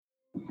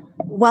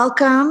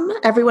Welcome,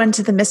 everyone,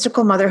 to the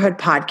Mystical Motherhood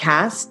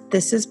Podcast.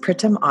 This is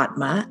Pritam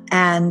Atma,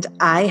 and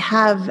I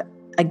have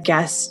a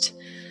guest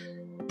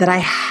that I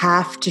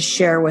have to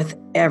share with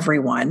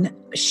everyone.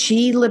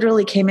 She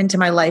literally came into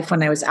my life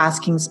when I was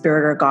asking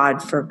Spirit or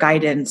God for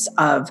guidance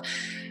of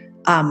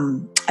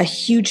a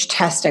huge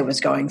test I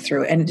was going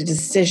through and a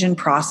decision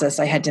process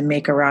I had to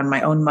make around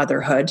my own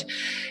motherhood.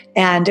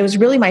 And it was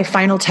really my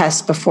final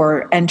test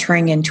before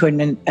entering into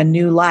a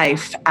new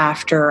life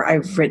after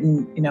I've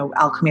written,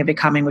 Alchemy of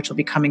Becoming, which will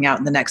be coming out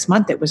in the next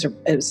month. It was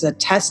a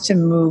test to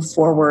move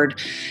forward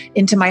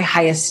into my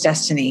highest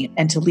destiny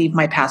and to leave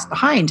my past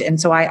behind. And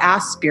so I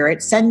asked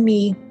Spirit, send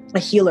me a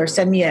healer,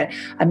 send me a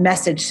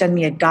message, send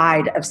me a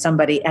guide of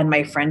somebody. And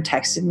my friend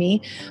texted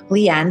me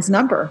Leanne's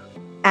number.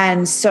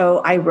 And so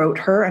I wrote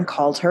her and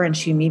called her, and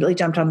she immediately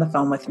jumped on the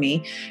phone with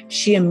me.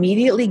 She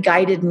immediately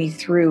guided me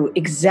through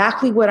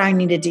exactly what I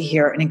needed to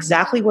hear and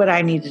exactly what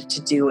I needed to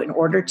do in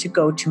order to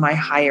go to my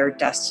higher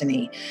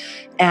destiny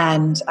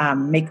and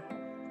make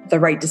the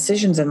right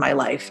decisions in my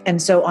life. And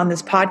so on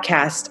this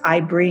podcast, I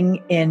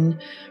bring in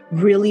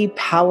really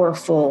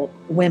powerful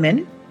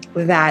women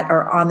that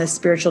are on this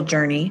spiritual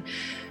journey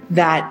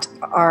that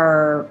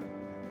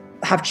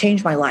have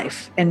changed my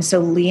life. And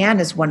so Leanne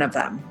is one of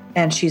them.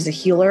 And she's a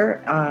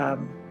healer,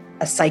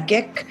 a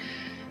psychic,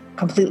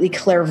 completely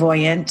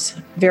clairvoyant,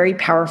 very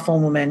powerful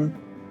woman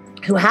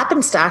who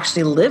happens to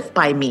actually live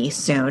by me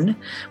soon,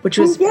 which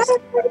was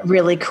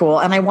really cool.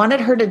 And I wanted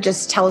her to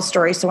just tell a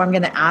story. So I'm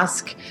going to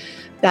ask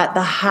that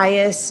the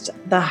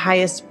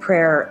highest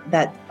prayer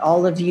that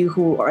all of you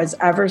who are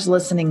ever's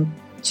listening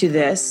to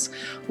this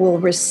will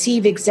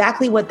receive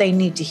exactly what they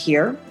need to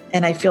hear.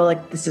 And I feel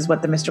like this is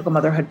what the Mystical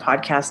Motherhood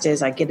Podcast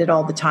is. I get it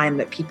all the time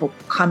that people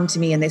come to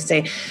me and they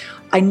say,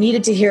 I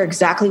needed to hear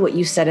exactly what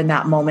you said in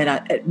that moment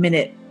at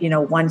minute,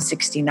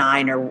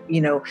 169 or,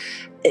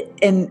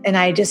 and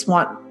I just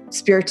want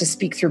Spirit to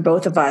speak through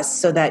both of us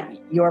so that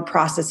your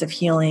process of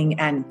healing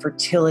and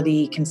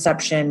fertility,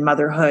 conception,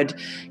 motherhood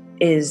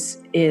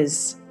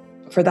is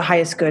for the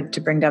highest good,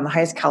 to bring down the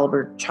highest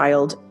caliber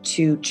child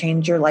to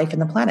change your life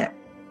and the planet.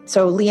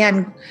 So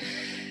Leanne,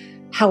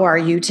 how are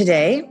you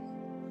today?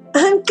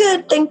 I'm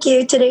good, thank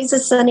you. Today's a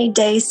sunny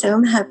day, so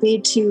I'm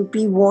happy to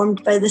be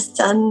warmed by the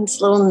sun.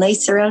 It's a little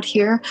nicer out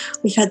here.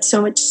 We've had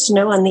so much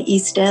snow on the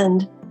East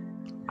End.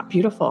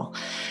 Beautiful.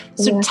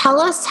 So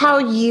Tell us how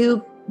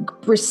you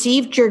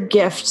received your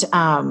gift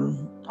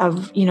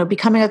of,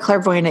 becoming a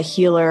clairvoyant, a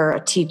healer,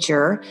 a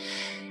teacher.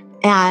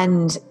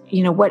 And,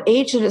 what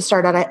age did it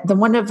start at?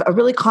 A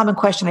really common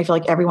question I feel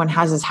like everyone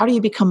has is, how do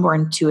you become more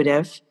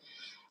intuitive?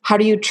 How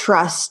do you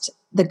trust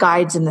the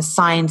guides and the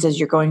signs as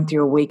you're going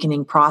through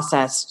awakening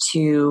process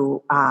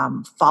to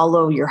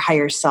follow your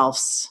higher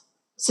self's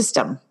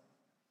system?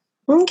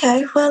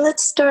 Okay, well,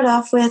 let's start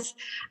off with,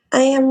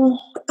 I am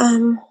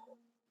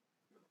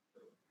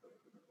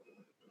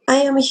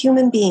a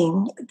human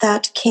being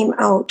that came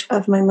out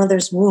of my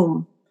mother's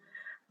womb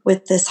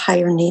with this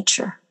higher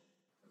nature.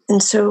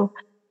 And so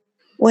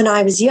when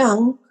I was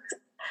young,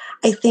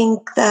 I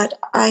think that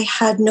I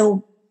had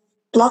no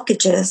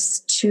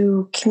blockages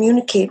to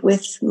communicate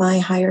with my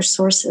higher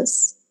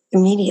sources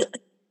immediately.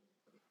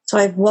 So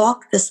I've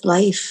walked this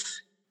life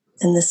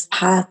and this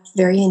path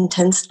very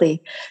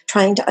intensely,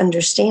 trying to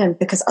understand,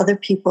 because other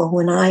people,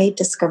 when I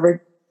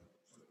discovered,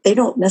 they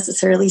don't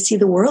necessarily see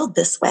the world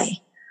this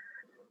way,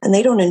 and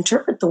they don't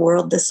interpret the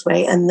world this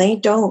way, and they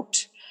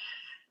don't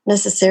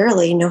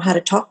necessarily know how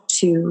to talk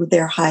to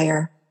their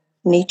higher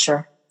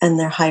nature and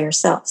their higher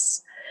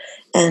selves.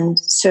 And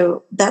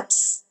so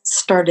that's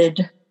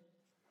started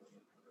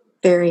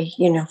very,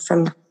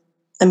 from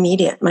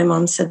immediate. My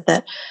mom said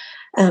that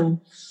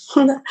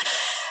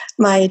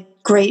my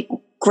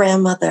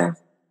great-grandmother,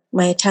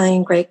 my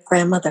Italian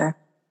great-grandmother,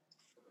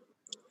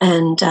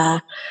 and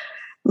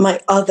my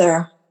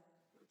other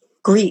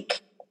Greek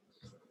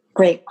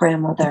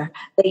great-grandmother,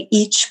 they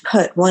each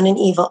put one an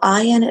evil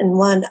eye in and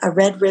one a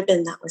red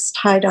ribbon that was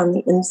tied on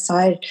the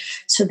inside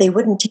so they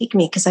wouldn't take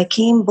me, because I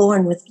came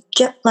born with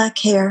jet black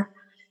hair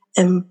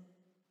and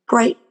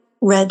bright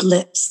red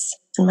lips.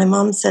 And my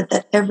mom said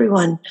that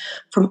everyone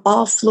from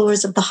all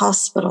floors of the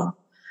hospital,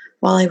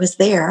 while I was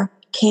there,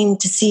 came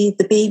to see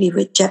the baby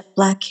with jet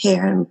black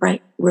hair and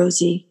bright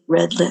rosy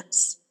red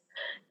lips,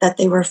 that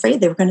they were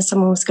afraid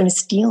someone was going to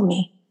steal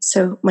me.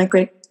 So my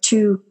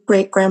two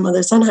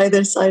great-grandmothers on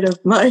either side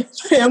of my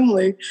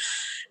family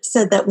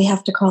said that we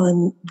have to call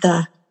in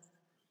the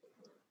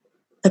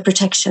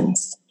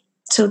protections.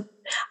 So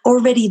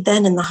already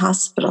then in the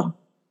hospital,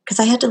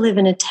 because I had to live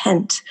in a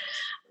tent.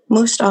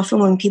 Most often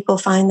when people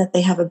find that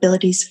they have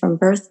abilities from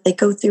birth, they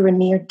go through a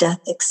near-death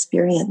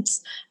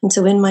experience. And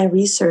so in my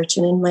research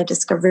and in my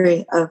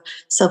discovery of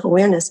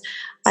self-awareness,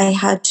 I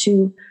had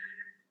to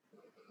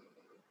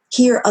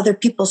hear other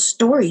people's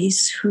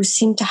stories who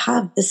seem to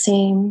have the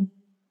same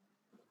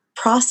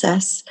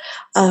process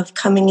of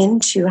coming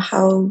into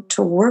how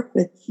to work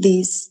with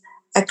these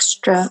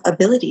extra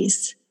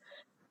abilities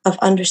of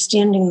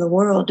understanding the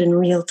world in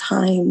real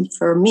time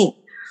for me.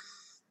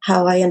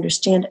 How I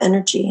understand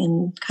energy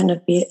and kind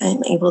of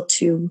I'm able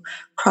to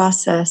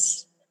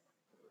process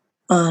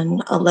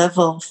on a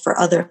level for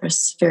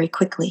others very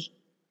quickly.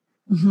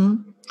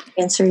 Mm-hmm.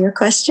 Answer your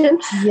question?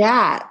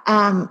 Yeah.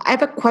 I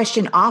have a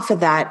question off of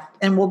that,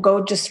 and we'll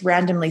go just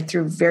randomly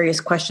through various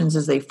questions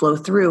as they flow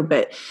through.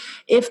 But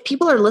if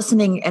people are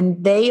listening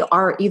and they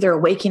are either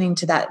awakening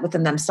to that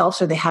within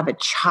themselves or they have a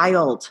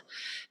child.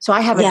 So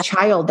I have a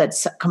child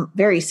that's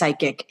very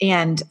psychic,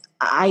 and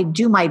I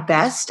do my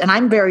best, and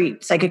I'm very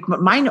psychic.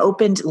 Mine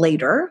opened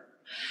later.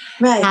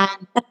 Right.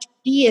 And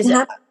she is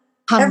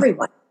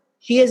everyone.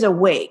 She is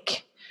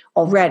awake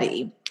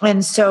already.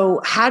 And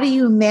so how do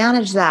you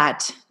manage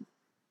that?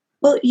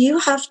 Well, you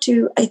have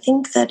to, I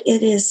think that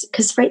it is,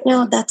 because right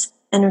now that's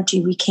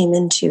energy we came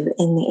into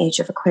in the age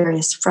of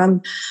Aquarius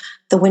from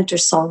the winter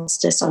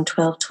solstice on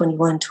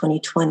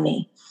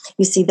 12/21/2020.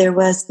 You see, there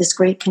was this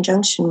great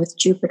conjunction with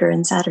Jupiter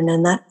and Saturn,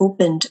 and that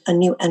opened a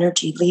new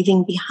energy,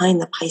 leaving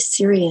behind the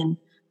Piscean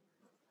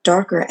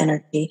darker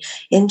energy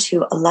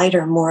into a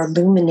lighter, more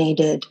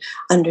illuminated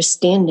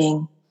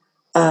understanding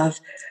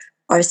of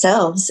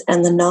ourselves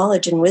and the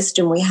knowledge and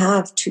wisdom we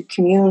have to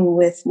commune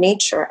with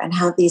nature and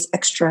have these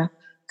extra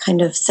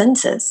kind of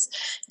senses.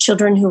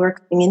 Children who are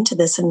coming into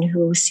this and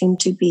who seem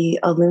to be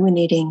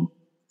illuminating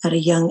at a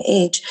young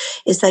age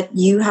is that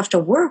you have to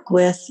work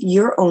with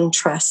your own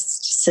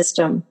trust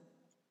system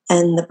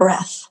and the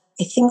breath.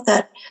 I think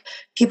that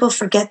people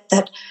forget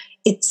that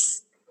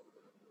it's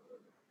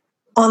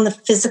on the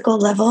physical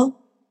level,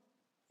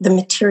 the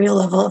material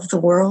level of the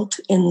world,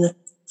 in the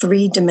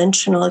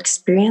three-dimensional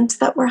experience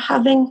that we're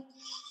having.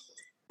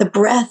 The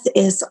breath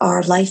is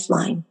our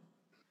lifeline.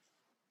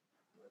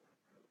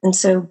 And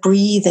so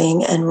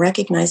breathing and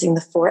recognizing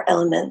the four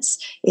elements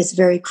is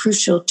very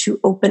crucial to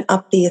open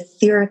up the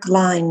etheric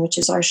line, which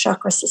is our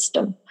chakra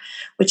system,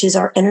 which is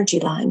our energy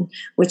line,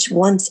 which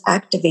once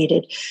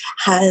activated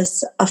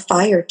has a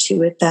fire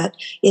to it that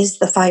is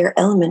the fire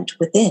element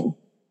within.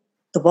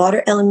 The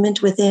water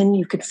element within,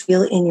 you could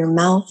feel in your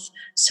mouth.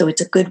 So it's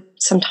a good,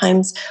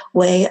 sometimes,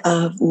 way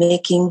of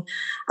making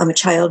a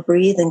child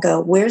breathe and go,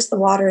 where's the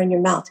water in your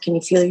mouth? Can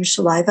you feel your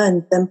saliva?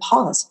 And then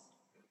pause.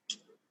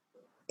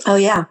 Oh,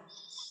 yeah.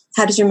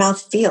 How does your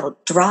mouth feel?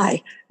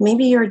 Dry.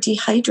 Maybe you're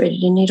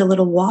dehydrated and need a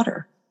little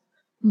water.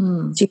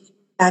 So you get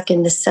back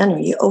in the center.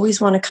 You always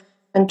want to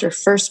center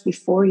first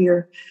before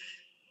you're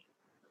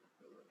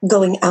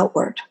going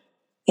outward.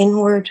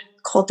 Inward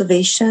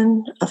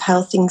cultivation of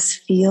how things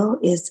feel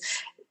is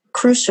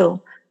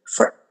crucial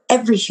for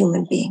every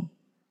human being.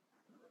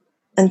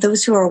 And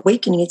those who are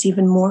awakening, it's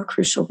even more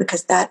crucial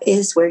because that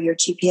is where your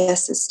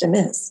GPS system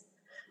is,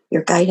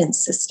 your guidance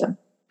system.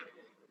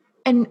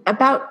 And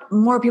about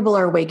more people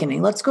are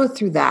awakening. Let's go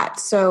through that.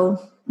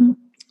 So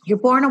you're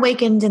born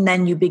awakened and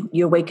then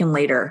you awaken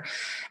later.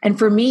 And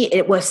for me,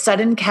 it was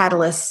sudden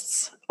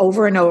catalysts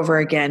over and over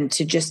again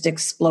to just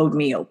explode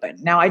me open.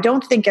 Now, I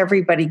don't think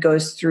everybody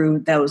goes through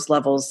those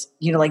levels,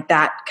 like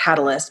that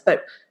catalyst,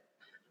 but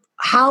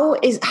how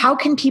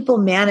can people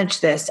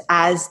manage this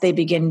as they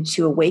begin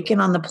to awaken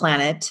on the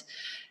planet?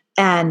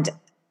 And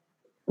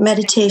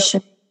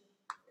meditation.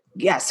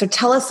 Yeah. So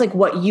tell us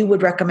what you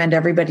would recommend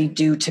everybody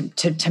do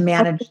to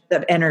manage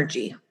the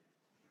energy.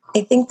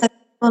 I think that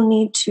people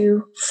need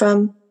to,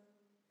 from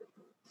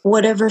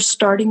whatever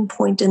starting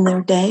point in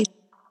their day,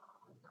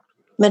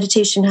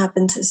 meditation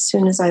happens as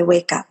soon as I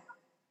wake up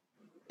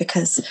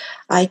because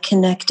I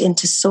connect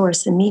into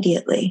source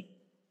immediately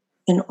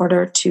in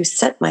order to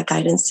set my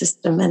guidance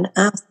system and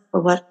ask for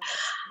what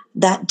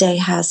that day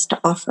has to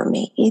offer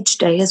me. Each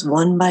day is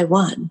one by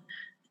one,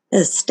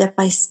 is step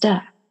by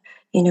step.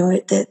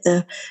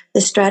 The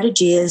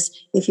strategy is,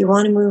 if you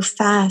want to move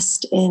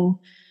fast in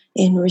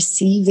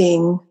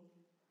receiving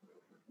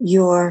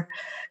your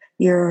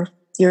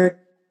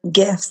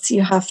gifts,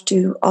 you have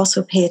to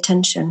also pay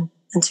attention.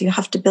 And so you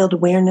have to build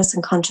awareness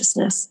and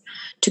consciousness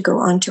to go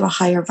onto a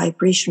higher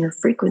vibration or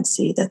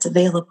frequency that's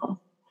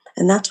available.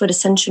 And that's what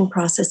ascension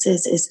process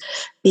is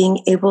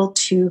being able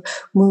to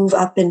move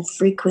up in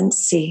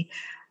frequency,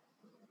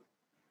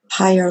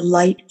 higher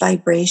light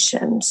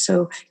vibration.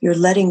 So you're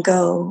letting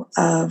go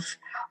of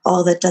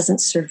all that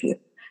doesn't serve you,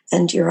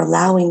 and you're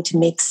allowing to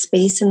make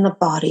space in the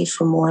body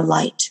for more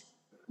light.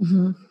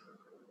 Mm-hmm.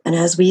 And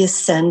as we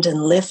ascend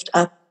and lift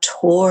up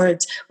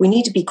towards, we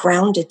need to be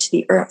grounded to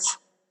the earth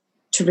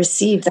to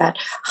receive that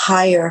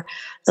higher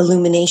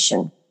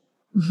illumination.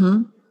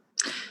 Mm-hmm.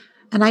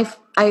 And I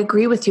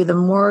agree with you. The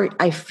more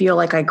I feel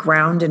like I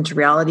ground into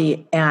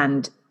reality,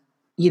 and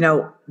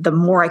the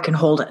more I can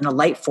hold it in a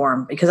light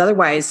form, because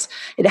otherwise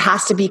it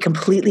has to be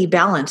completely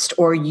balanced,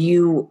 or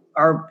you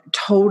are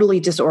totally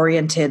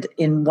disoriented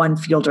in one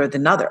field or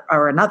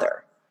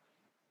another.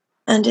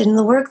 And in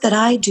the work that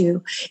I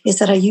do is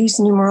that I use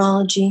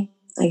numerology,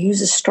 I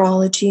use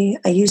astrology,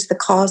 I use the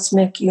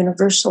cosmic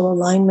universal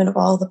alignment of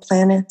all the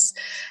planets,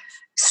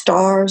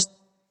 stars,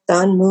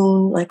 sun,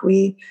 moon,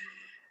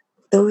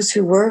 those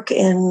who work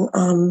in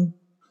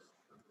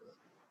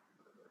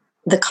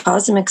the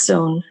cosmic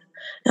zone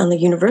on the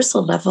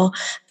universal level,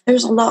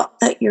 there's a lot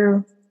that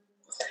you're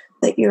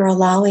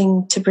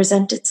allowing to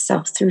present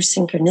itself through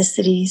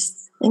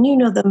synchronicities, and you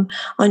know them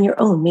on your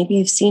own. Maybe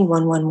you've seen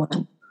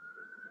 111,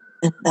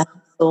 and that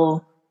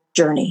soul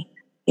journey,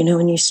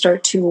 and you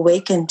start to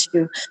awaken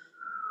to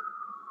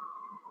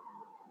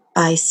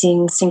by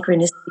seeing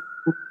synchronicity.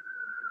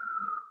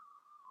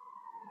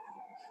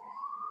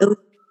 Those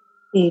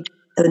need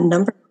the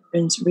number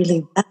patterns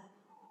really well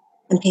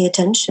and pay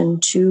attention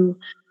to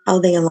how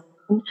they align.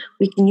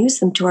 We can use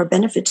them to our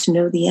benefit to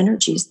know the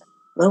energies that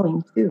are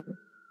flowing too.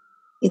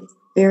 It's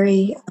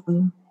very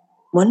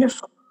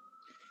wonderful.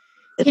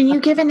 Can you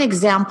give an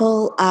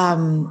example?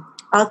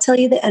 I'll tell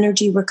you the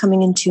energy we're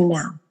coming into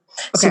now.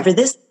 Okay. So for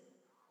this,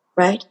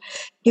 right,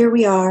 here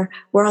we are,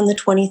 we're on the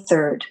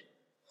 23rd.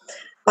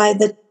 By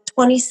the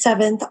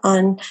 27th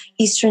on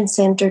Eastern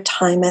Standard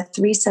Time at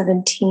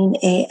 3:17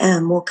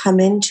 a.m., we'll come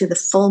into the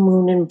full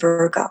moon in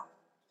Virgo.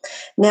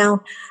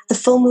 Now, the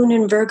full moon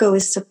in Virgo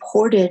is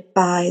supported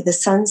by the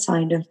sun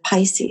sign of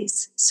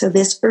Pisces. So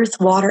this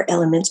earth-water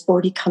element's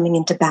already coming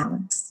into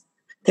balance.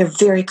 They're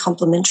very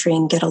complementary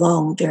and get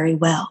along very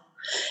well.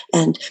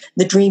 And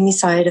the dreamy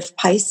side of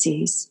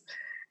Pisces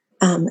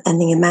and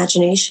the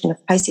imagination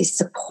of Pisces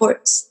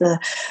supports the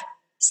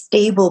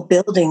stable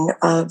building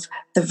of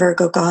the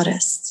Virgo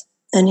goddess.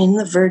 And in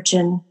the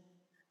Virgin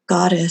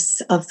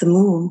goddess of the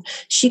moon,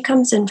 she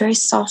comes in very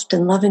soft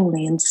and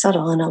lovingly and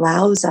subtle and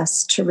allows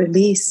us to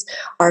release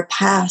our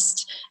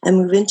past and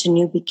move into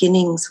new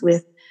beginnings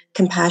with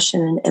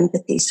compassion and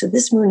empathy. So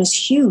this moon is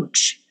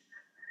huge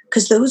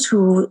because those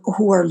who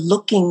are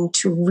looking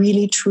to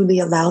really truly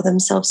allow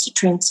themselves to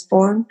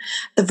transform,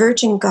 the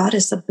Virgin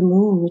goddess of the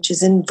moon, which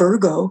is in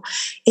Virgo,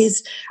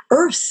 is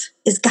Earth,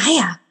 is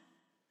Gaia.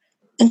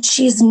 And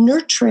she's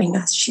nurturing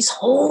us. She's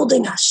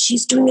holding us.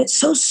 She's doing it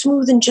so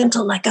smooth and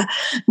gentle, like a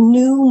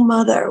new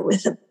mother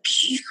with a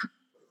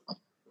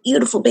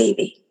beautiful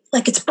baby.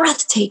 Like it's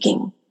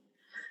breathtaking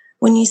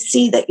when you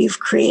see that you've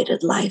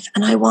created life.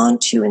 And I want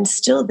to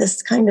instill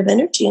this kind of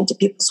energy into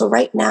people. So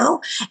right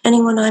now,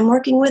 anyone I'm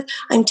working with,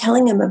 I'm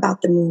telling them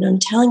about the moon. I'm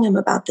telling them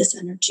about this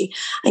energy.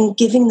 I'm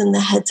giving them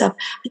the heads up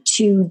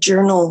to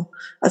journal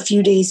a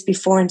few days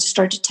before and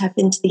start to tap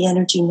into the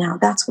energy now.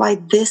 That's why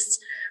this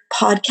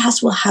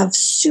podcast will have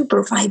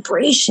super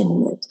vibration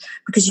in it,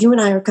 because you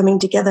and I are coming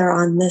together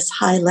on this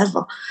high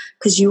level,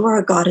 because you are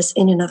a goddess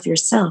in and of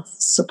yourself,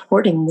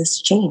 supporting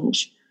this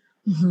change,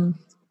 in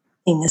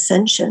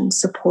ascension,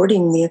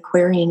 supporting the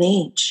Aquarian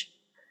age.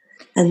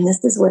 And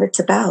this is what it's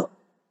about.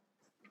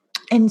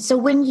 And so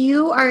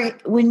I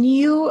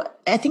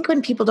think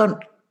when people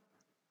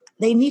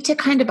they need to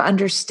kind of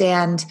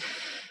understand,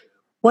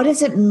 what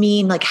does it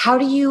mean? Like,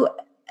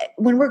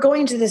 when we're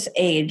going to this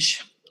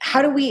age, how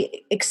do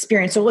we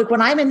experience? So like when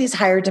I'm in these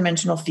higher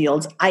dimensional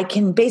fields, I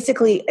can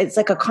basically, it's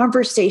like a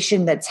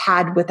conversation that's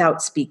had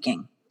without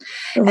speaking.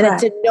 Right. And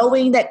it's a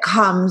knowing that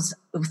comes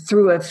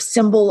through a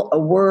symbol, a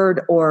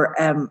word, or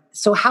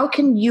so how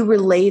can you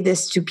relay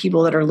this to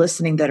people that are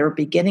listening, that are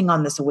beginning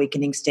on this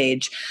awakening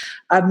stage,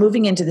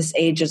 moving into this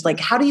age? Is like,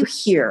 how do you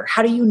hear?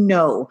 How do you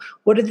know?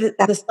 What are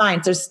the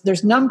signs?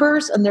 There's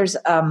numbers and there's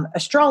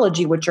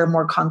astrology, which are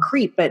more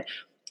concrete, but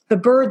the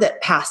bird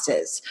that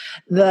passes,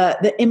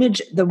 the image,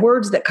 the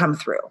words that come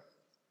through.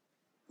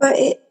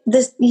 And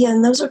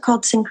those are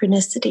called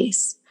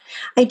synchronicities.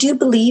 I do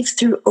believe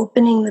through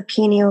opening the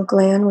pineal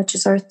gland, which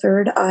is our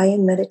third eye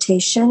in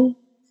meditation,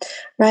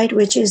 right,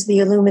 which is the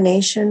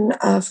illumination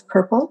of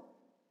purple.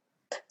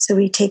 So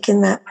we take in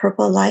that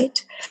purple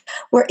light.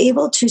 We're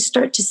able to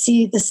start to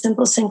see the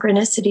simple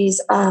synchronicities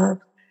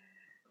of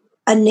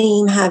a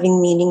name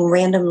having meaning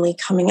randomly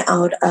coming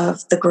out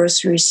of the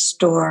grocery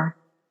store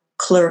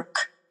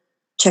clerk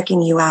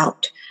checking you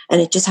out.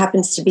 And it just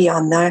happens to be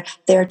on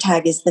their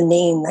tag is the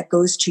name that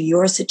goes to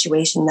your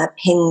situation that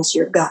pings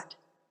your gut.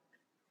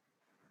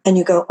 And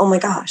you go, oh my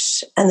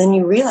gosh. And then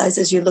you realize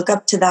as you look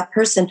up to that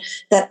person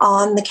that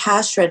on the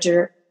cash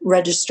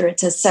register, it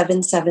says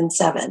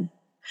 777.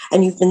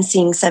 And you've been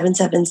seeing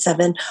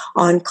 777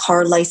 on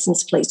car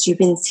license plates. You've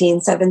been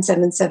seeing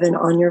 777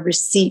 on your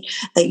receipt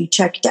that you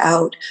checked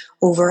out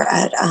over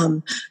at,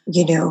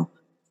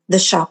 the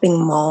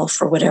shopping mall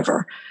for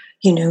whatever.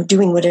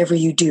 Doing whatever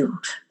you do,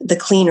 the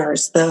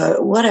cleaners, the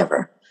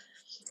whatever.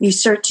 You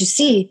start to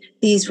see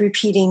these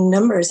repeating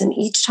numbers. And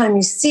each time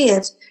you see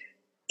it,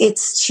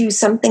 it's to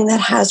something that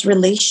has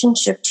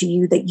relationship to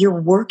you that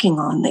you're working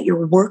on, that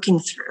you're working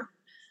through,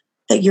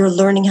 that you're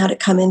learning how to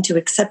come into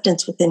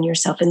acceptance within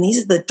yourself. And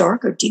these are the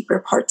darker, deeper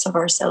parts of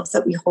ourselves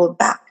that we hold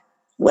back,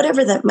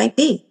 whatever that might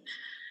be.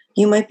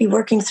 You might be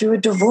working through a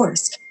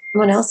divorce.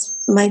 Someone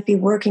else might be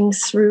working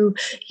through,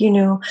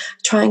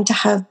 trying to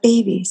have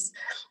babies.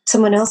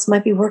 Someone else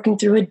might be working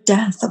through a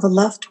death of a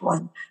loved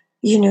one.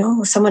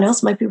 Someone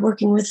else might be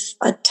working with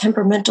a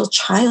temperamental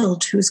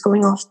child who's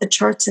going off the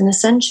charts in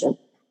ascension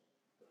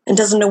and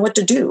doesn't know what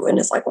to do. And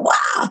it's like,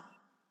 wow.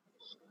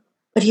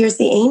 But here's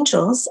the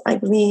angels. I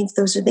believe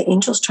those are the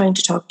angels trying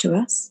to talk to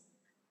us.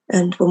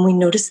 And when we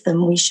notice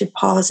them, we should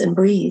pause and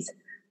breathe.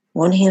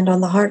 One hand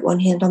on the heart, one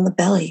hand on the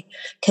belly.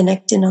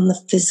 Connect in on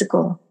the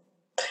physical.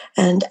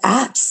 And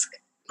ask.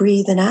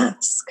 Breathe and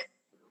ask.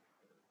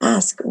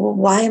 ask, well,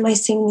 why am I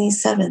seeing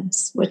these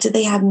sevens? What do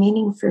they have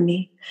meaning for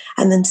me?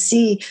 And then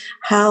see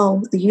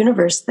how the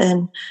universe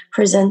then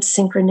presents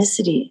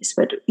synchronicities.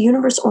 But the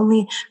universe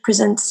only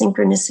presents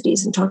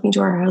synchronicities in talking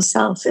to our higher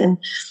self, and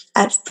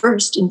at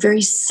first in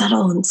very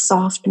subtle and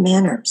soft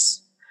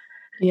manners.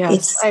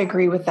 Yes, I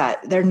agree with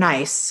that. They're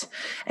nice.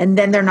 And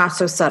then they're not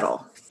so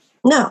subtle.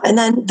 No, and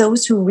then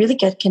those who really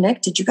get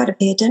connected, you got to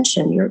pay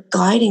attention. You're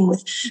gliding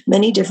with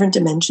many different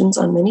dimensions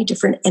on many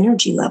different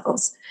energy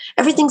levels.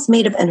 Everything's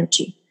made of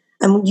energy.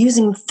 And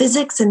using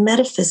physics and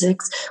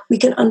metaphysics, we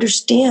can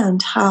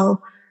understand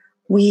how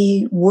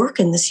we work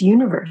in this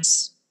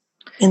universe,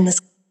 in this.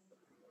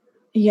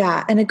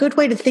 Yeah. And a good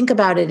way to think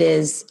about it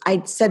is,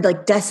 I said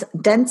like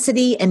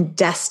density and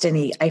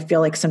destiny, I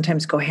feel like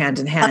sometimes go hand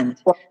in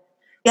hand.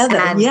 Together,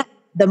 and yeah.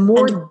 The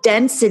more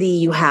density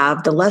you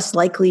have, the less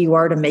likely you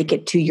are to make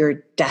it to your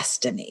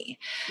destiny.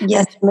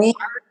 Yes,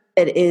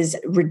 it is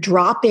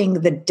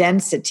dropping the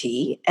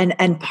density,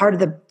 and part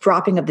of the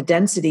dropping of the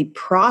density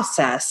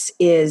process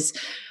is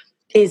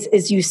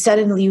you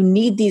suddenly, you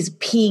need these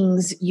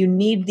pings, you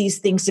need these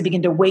things to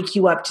begin to wake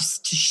you up, to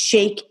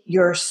shake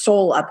your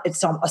soul up.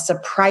 It's a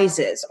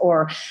surprises,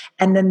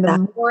 and then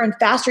the more and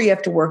faster you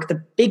have to work,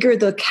 the bigger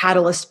the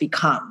catalyst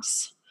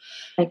becomes.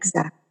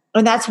 Exactly.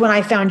 And that's when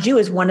I found you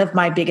as one of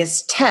my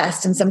biggest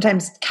tests. And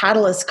sometimes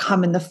catalysts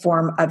come in the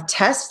form of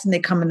tests, and they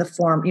come in the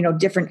form,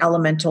 different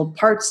elemental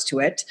parts to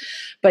it.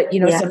 But,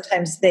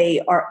 sometimes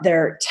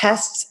they're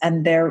tests,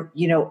 and they're,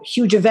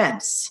 huge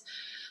events.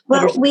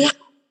 Well,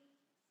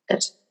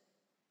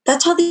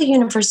 that's how the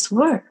universe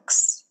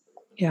works.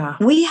 Yeah.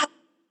 We have to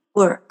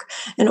work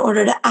in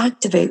order to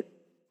activate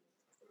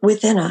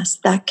within us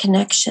that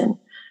connection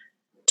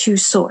to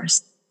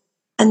source.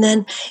 And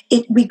then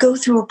we go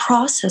through a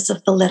process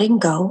of the letting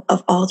go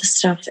of all the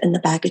stuff and the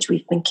baggage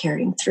we've been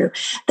carrying through.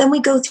 Then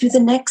we go through the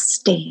next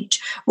stage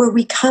where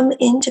we come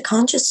into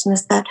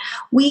consciousness that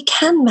we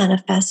can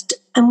manifest,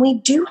 and we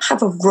do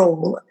have a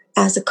role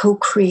as a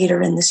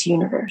co-creator in this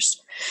universe.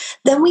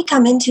 Then we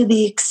come into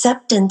the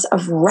acceptance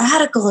of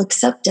radical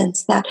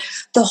acceptance that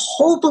the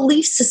whole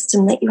belief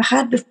system that you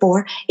had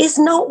before is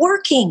not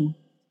working,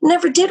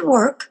 never did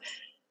work.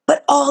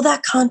 But all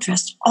that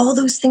contrast, all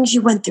those things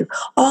you went through,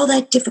 all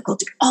that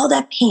difficulty, all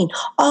that pain,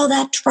 all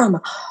that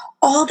trauma,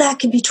 all that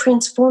can be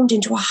transformed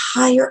into a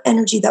higher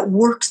energy that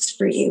works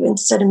for you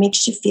instead of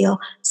makes you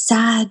feel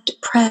sad,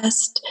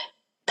 depressed,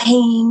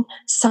 pain,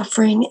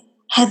 suffering,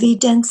 heavy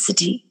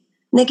density,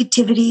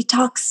 negativity,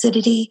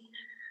 toxicity.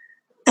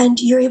 And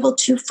you're able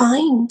to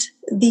find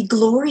the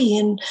glory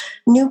in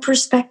new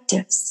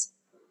perspectives,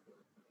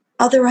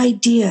 other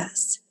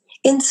ideas,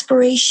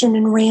 inspiration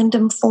in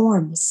random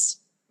forms,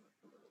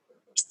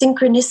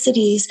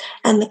 synchronicities,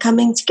 and the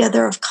coming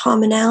together of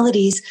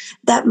commonalities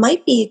that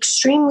might be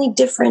extremely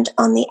different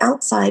on the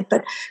outside,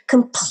 but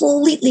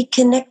completely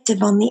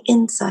connective on the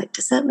inside.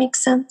 Does that make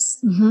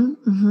sense? Mm-hmm,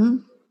 mm-hmm.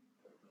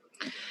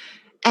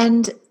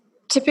 And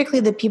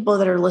typically the people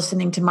that are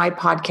listening to my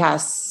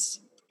podcasts,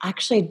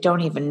 actually I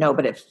don't even know,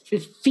 but it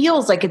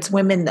feels like it's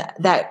women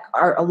that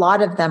are, a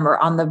lot of them are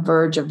on the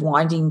verge of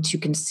wanting to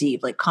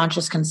conceive, like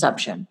conscious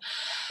conception.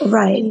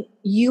 Right. And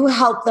you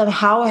help them.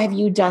 How have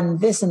you done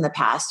this in the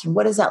past? And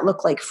what does that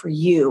look like for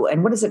you?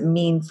 And what does it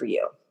mean for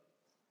you?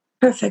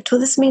 Perfect. Well,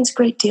 this means a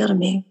great deal to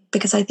me,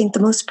 because I think the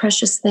most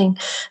precious thing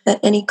that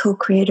any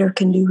co-creator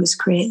can do is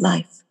create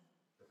life.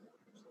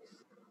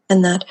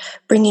 And that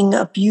bringing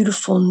a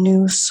beautiful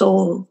new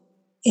soul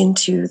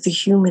into the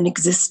human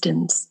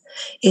existence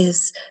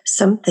is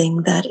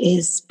something that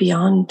is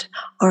beyond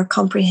our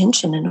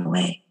comprehension in a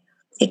way.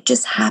 It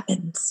just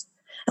happens,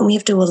 and we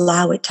have to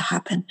allow it to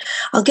happen.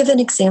 I'll give an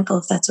example,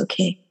 if that's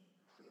okay.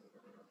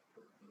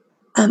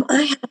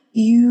 I had a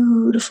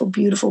beautiful,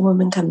 beautiful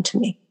woman come to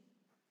me.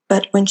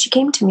 But when she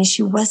came to me,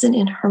 she wasn't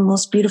in her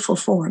most beautiful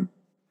form.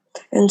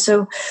 And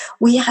so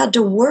we had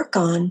to work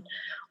on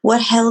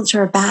what held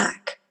her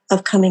back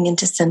of coming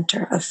into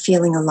center, of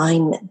feeling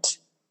alignment.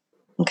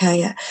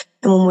 Okay.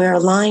 And when we're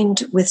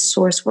aligned with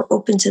source, we're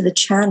open to the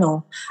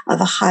channel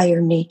of a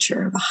higher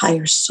nature, of a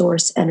higher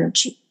source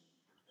energy.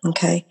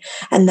 Okay.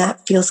 And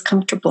that feels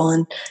comfortable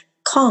and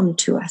calm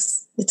to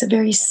us. It's a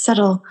very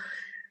subtle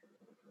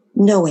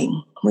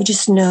knowing. We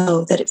just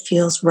know that it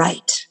feels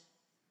right.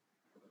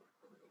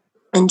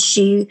 And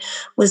she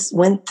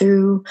went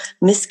through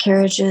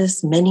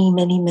miscarriages, many,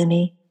 many,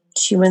 many.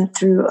 She went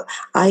through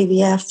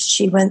IVF.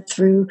 She went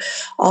through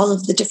all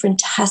of the different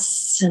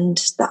tests and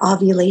the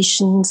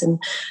ovulations and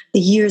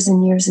the years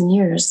and years and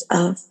years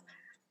of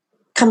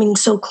coming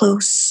so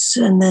close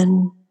and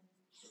then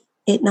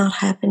it not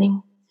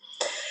happening.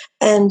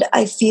 And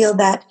I feel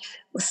that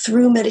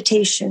through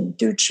meditation,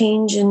 through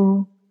change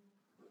in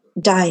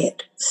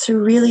diet,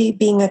 through really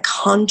being a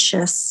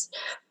conscious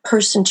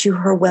person to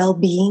her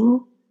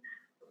well-being,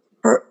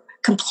 her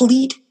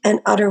complete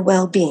and utter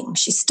well-being.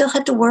 She still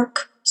had to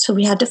work, so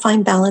we had to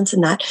find balance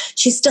in that.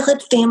 She still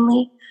had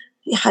family.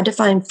 We had to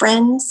find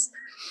friends,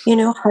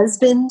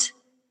 husband.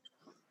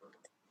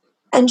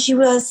 And she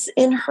was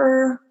in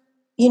her,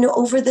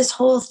 over this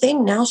whole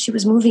thing. Now she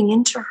was moving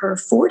into her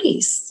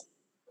 40s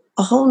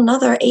a whole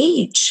nother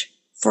age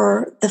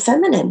for the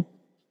feminine.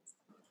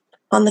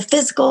 On the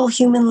physical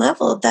human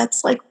level,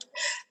 that's like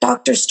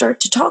doctors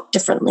start to talk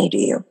differently to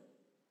you.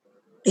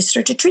 They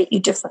start to treat you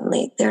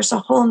differently. There's a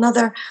whole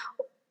nother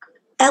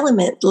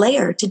element,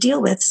 layer to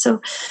deal with.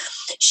 So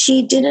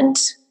she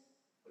didn't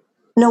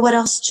know what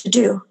else to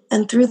do.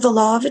 And through the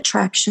law of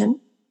attraction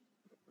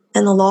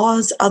and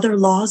the other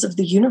laws of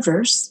the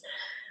universe,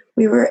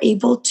 we were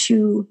able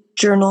to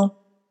journal.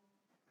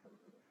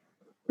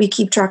 We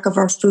keep track of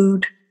our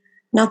food.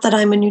 Not that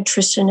I'm a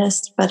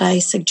nutritionist, but I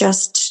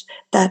suggest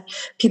that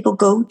people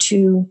go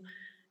to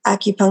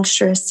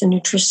acupuncturists and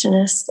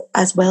nutritionists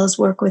as well as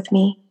work with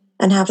me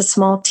and have a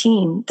small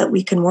team that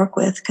we can work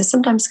with. Because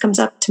sometimes it comes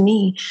up to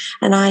me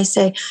and I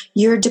say,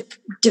 you're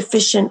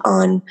deficient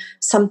on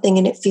something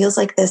and it feels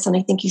like this and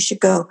I think you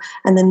should go.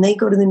 And then they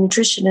go to the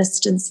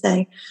nutritionist and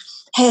say,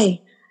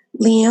 hey,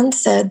 Leanne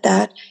said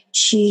that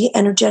she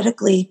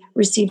energetically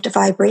received a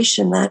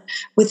vibration that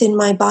within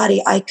my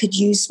body I could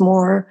use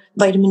more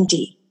vitamin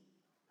D,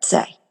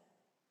 say.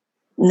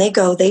 And they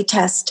go, they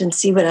test and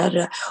see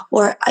what,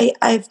 or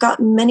I've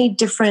gotten many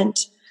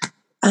different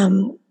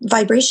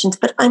vibrations,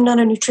 but I'm not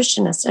a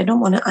nutritionist. I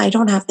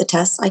don't have the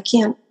tests.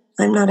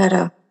 I'm not at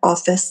a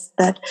office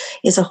that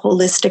is a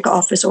holistic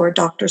office or a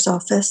doctor's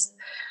office.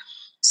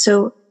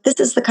 So this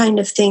is the kind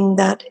of thing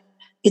that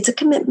it's a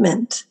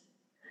commitment,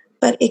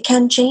 but it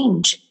can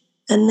change.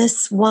 And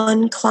this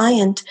one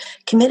client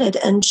committed,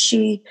 and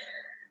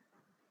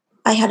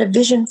I had a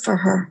vision for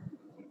her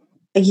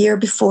a year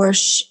before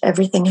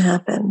everything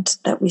happened,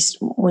 that we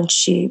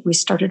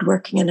started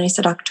working. And I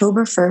said,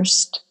 October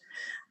 1st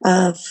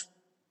of,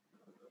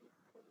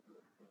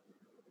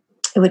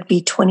 it would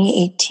be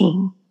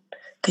 2018,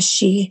 because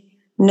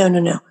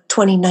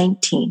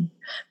 2019,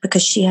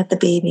 because she had the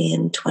baby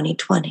in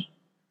 2020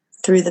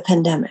 through the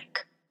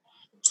pandemic.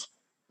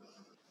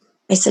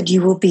 I said,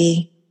 you will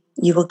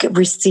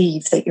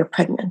receive that you're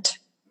pregnant.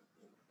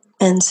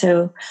 And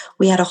so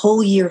we had a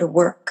whole year to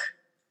work.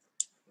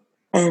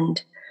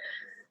 And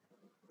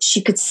she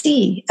could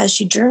see as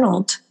she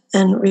journaled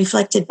and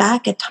reflected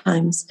back at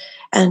times,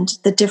 and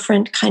the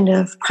different kind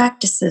of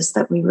practices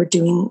that we were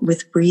doing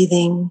with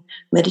breathing,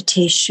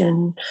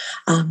 meditation,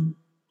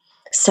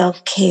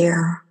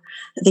 self-care,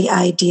 the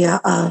idea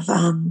of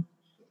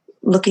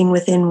looking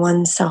within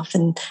oneself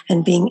and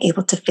being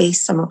able to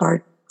face some of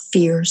our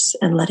fears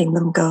and letting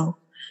them go.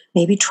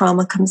 Maybe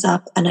trauma comes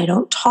up and we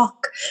don't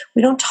talk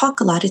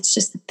a lot. It's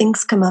just that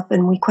things come up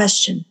and we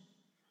question.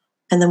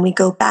 And then we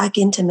go back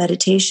into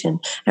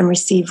meditation and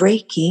receive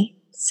Reiki.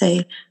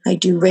 Say, I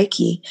do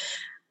Reiki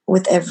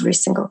with every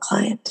single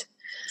client.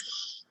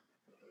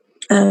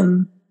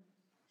 I'm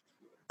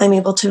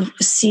able to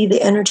see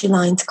the energy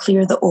lines,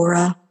 clear the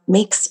aura,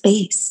 make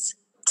space.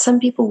 Some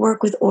people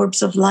work with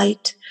orbs of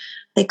light.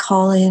 They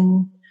call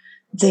in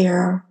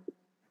their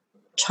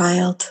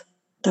child,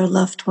 their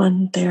loved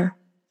one,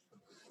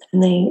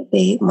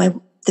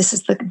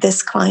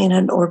 this client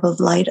had an orb of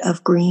light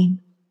of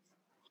green.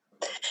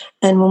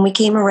 And when we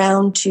came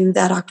around to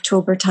that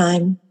October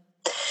time,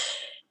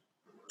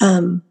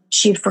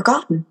 she had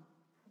forgotten.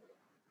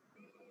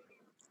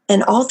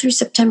 And all through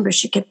September,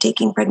 she kept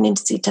taking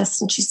pregnancy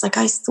tests. And she's like,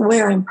 I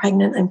swear I'm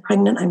pregnant.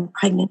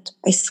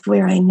 I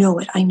swear I know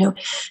it.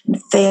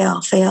 And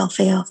fail.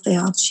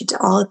 She did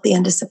all at the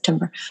end of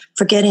September,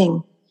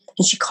 forgetting.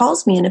 And she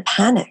calls me in a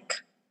panic.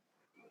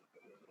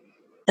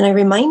 And I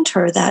remind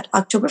her that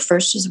October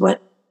 1st is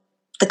what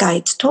the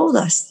guides told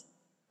us.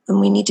 And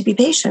we need to be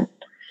patient.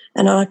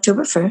 And on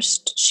October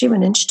 1st, she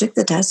went in, she took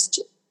the test,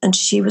 and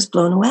she was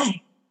blown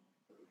away.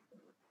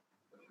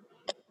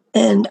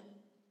 And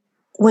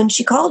when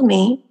she called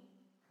me,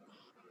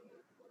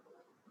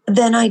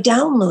 then I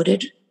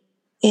downloaded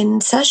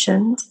in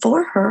session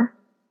for her,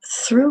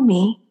 through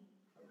me,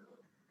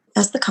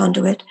 as the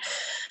conduit,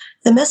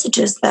 the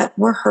messages that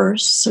were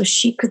hers so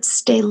she could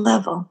stay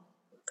level.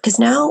 Because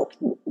now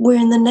we're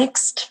in the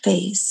next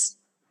phase.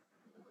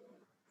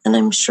 And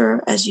I'm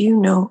sure, as you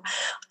know,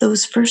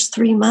 those first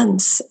 3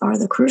 months are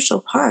the crucial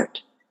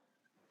part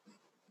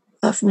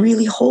of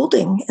really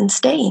holding and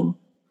staying.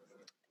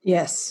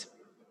 Yes.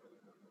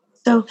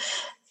 So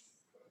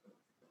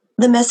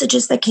the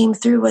messages that came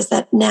through was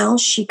that now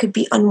she could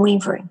be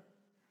unwavering,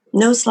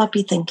 no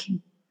sloppy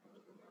thinking.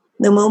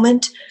 The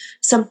moment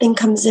something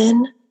comes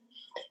in,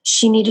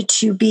 she needed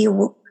to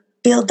build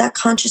that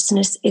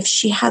consciousness if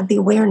she had the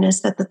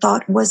awareness that the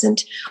thought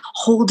wasn't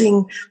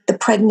holding the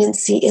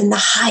pregnancy in the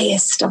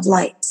highest of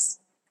lights,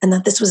 and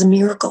that this was a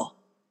miracle,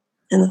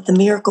 and that the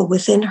miracle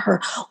within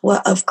her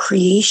of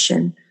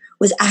creation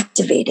was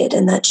activated,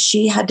 and that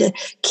she had to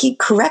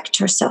correct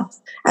herself.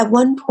 At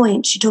one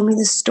point, she told me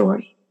this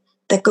story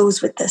that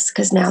goes with this,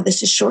 because now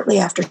this is shortly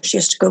after she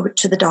has to go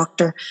to the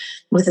doctor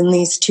within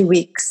these 2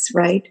 weeks,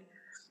 right?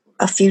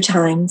 A few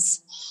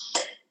times.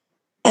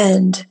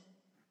 And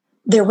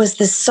there was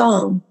this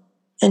song,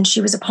 and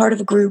she was a part of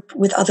a group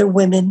with other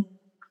women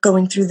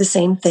going through the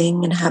same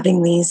thing and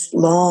having these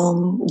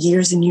long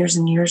years and years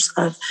and years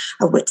of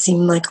what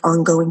seemed like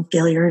ongoing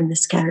failure and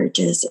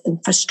miscarriages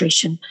and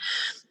frustration.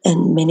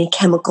 and many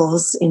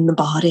chemicals in the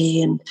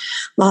body and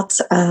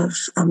lots of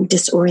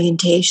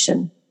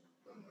disorientation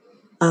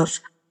of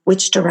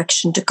which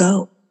direction to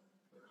go.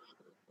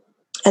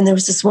 And there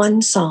was this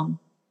one song,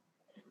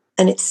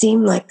 and it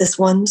seemed like this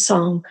one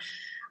song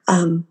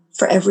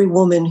for every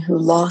woman who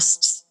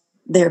lost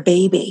their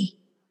baby,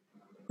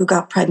 who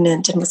got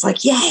pregnant and was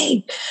like,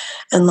 yay,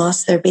 and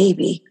lost their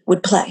baby,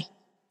 would play.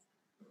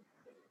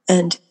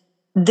 And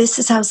this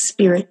is how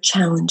Spirit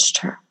challenged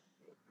her.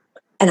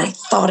 And I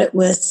thought it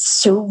was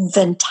so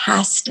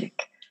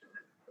fantastic.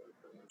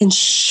 And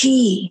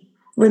she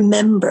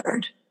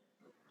remembered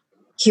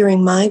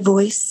hearing my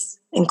voice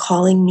and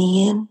calling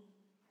me in,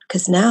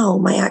 because now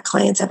my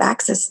clients have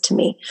access to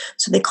me.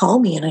 So they call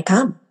me and I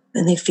come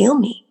and they feel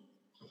me.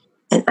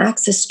 And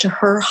access to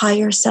her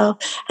higher self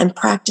and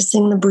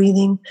practicing the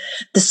breathing.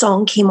 The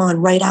song came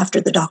on right after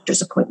the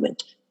doctor's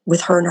appointment with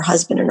her and her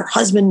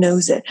husband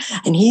knows it.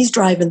 And he's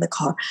driving the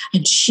car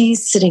and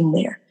she's sitting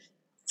there.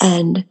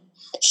 And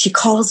she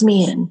calls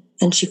me in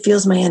and she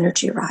feels my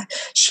energy arrive.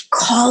 She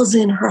calls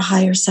in her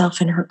higher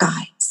self and her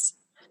guides.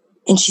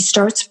 And she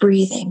starts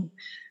breathing.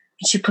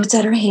 And she puts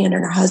out her hand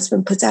and her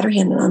husband puts out her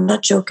hand. And I'm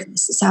not joking.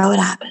 This is how it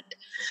happened.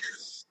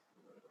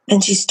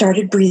 And she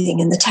started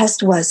breathing. And the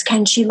test was,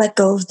 can she let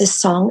go of this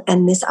song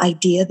and this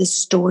idea, this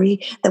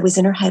story that was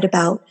in her head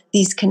about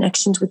these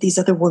connections with these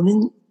other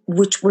women,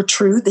 which were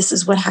true, this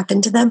is what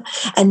happened to them,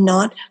 and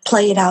not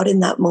play it out in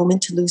that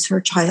moment to lose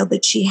her child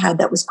that she had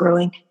that was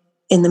growing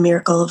in the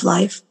miracle of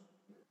life.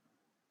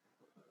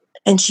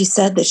 And she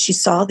said that she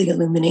saw the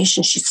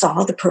illumination. She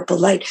saw the purple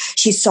light.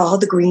 She saw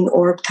the green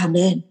orb come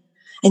in.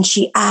 And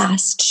she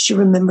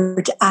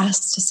remembered to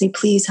ask to say,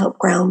 please help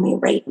ground me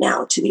right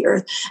now to the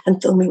earth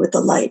and fill me with the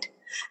light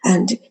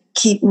and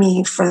keep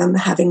me from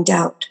having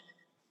doubt.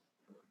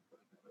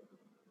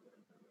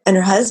 And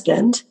her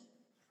husband,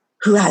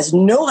 who has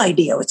no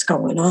idea what's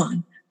going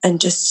on and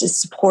just is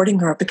supporting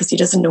her because he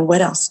doesn't know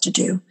what else to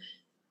do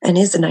and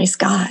is a nice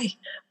guy,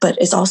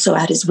 but is also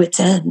at his wit's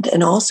end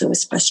and also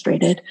is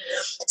frustrated,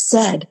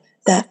 said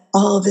that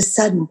all of a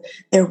sudden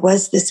there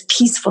was this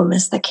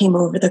peacefulness that came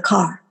over the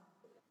car.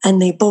 And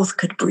they both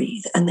could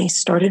breathe, and they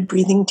started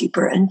breathing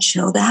deeper and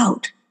chilled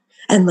out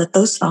and let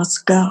those thoughts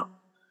go.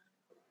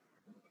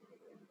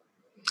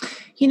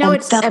 You know,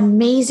 it's an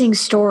amazing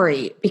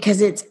story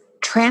because it's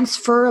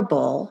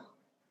transferable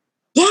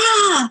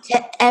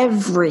to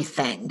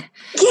everything.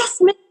 Yes,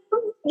 ma'am.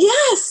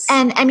 Yes.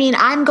 And I mean,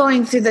 I'm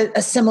going through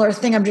a similar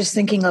thing. I'm just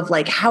thinking of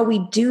like how we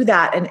do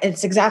that. And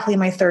it's exactly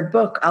my third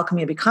book,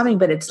 Alchemy of Becoming,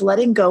 but it's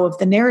letting go of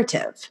the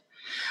narrative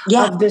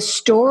of the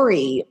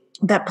story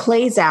that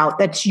plays out.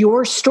 That's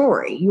your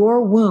story,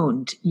 your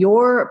wound,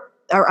 or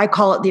I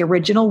call it the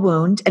original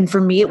wound. And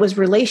for me, it was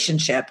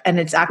relationship. And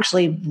it's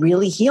actually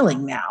really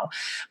healing now,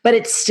 but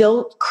it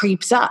still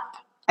creeps up.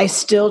 I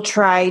still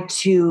try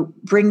to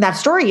bring that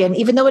story in,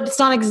 even though it's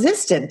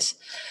non-existent.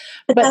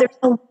 But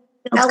there's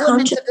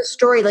elements of the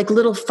story, like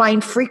little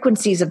fine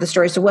frequencies of the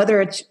story. So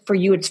whether it's for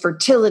you, it's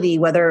fertility,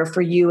 whether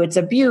for you, it's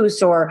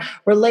abuse or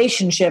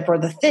relationship or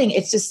the thing,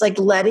 it's just like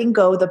letting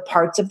go the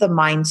parts of the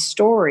mind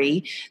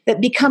story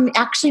that become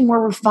actually more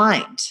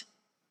refined.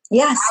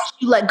 Yes. As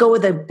you let go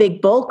of the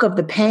big bulk of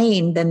the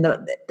pain, then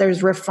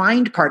there's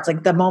refined parts,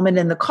 like the moment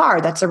in the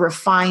car, that's a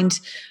refined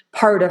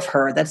part of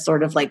her. That's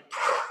sort of like.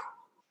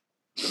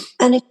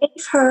 And it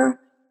gave her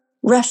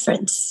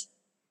reference.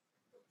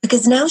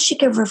 Because now she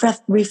can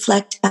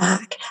reflect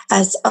back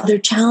as other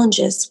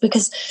challenges.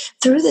 Because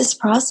through this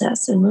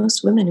process, and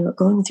most women who are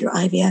going through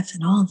IVF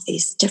and all of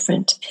these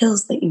different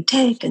pills that you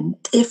take and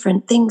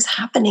different things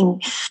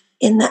happening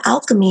in the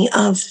alchemy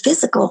of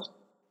physical,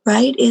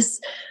 right,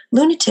 is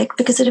lunatic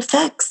because it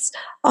affects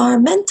our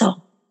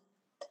mental.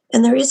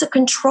 And there is a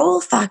control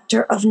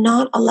factor of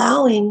not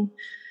allowing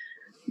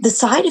the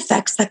side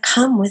effects that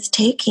come with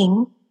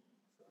taking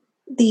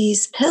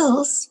these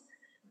pills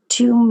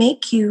to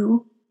make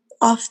you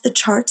off the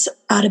charts,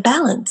 out of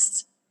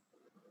balance.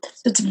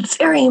 So it's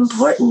very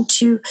important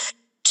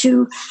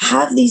to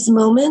have these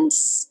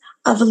moments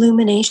of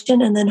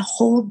illumination and then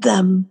hold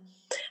them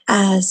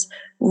as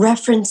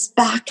reference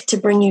back to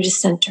bring you to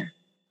center.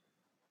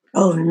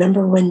 Oh,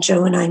 remember when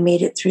Joe and I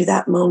made it through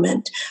that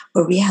moment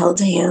where we held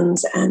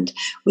hands and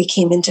we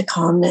came into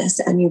calmness,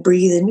 and you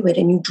breathe into it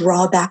and you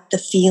draw back the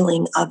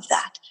feeling of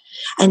that.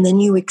 And then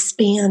you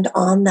expand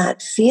on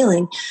that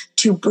feeling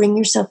to bring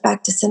yourself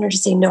back to center, to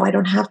say, no, I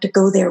don't have to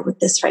go there with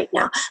this right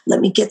now.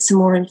 Let me get some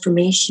more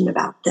information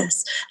about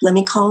this. Let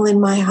me call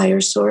in my higher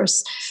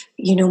source,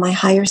 my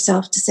higher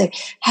self, to say,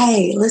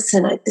 hey,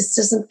 listen, this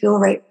doesn't feel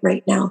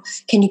right now.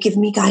 Can you give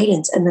me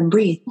guidance? And then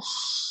breathe.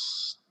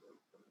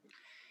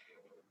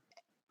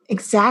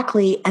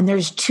 Exactly. And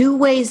there's two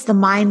ways the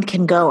mind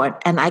can go.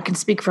 And I can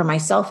speak for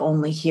myself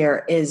only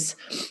here is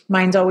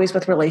mine's always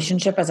with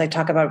relationship, as I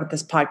talk about with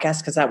this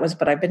podcast, because that was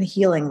what I've been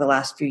healing the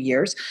last few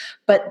years.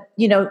 But,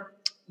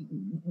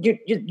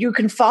 you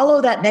can follow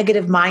that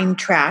negative mind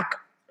track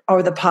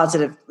or the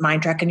positive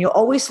mind track, and you'll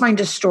always find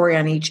a story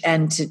on each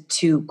end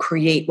to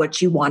create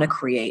what you want to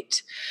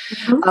create,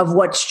 of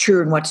what's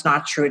true and what's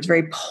not true. It's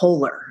very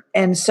polar.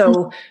 And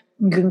so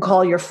You can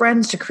call your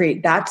friends to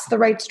create that's the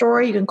right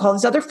story. You can call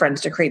these other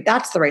friends to create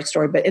that's the right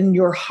story. But in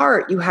your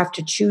heart, you have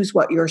to choose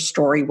what your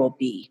story will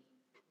be.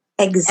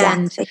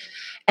 Exactly.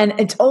 And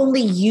it's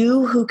only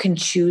you who can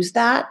choose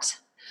that.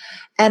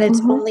 And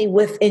it's only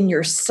within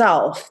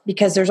yourself,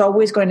 because there's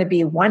always going to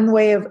be one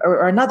way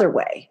or another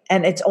way.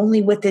 And it's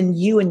only within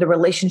you and the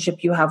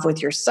relationship you have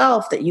with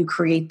yourself that you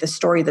create the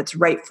story that's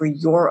right for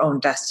your own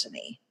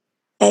destiny.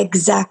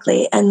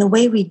 Exactly. And the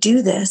way we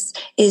do this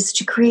is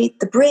to create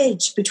the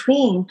bridge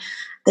between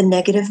the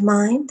negative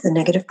mind, the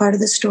negative part of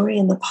the story,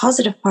 and the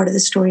positive part of the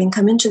story, and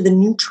come into the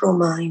neutral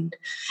mind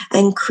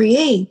and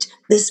create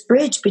this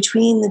bridge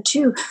between the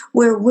two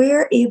where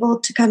we're able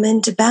to come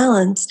into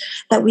balance,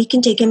 that we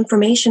can take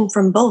information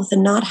from both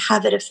and not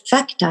have it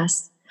affect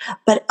us,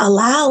 but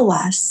allow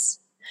us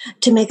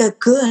to make a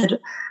good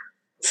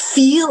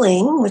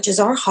feeling, which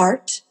is our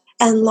heart,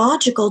 and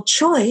logical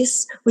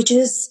choice, which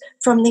is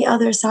from the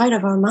other side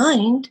of our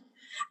mind,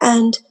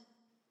 and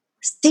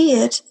see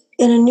it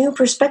in a new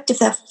perspective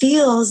that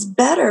feels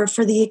better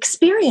for the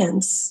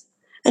experience,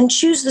 and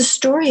choose the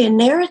story and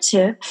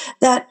narrative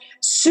that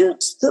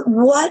suits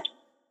what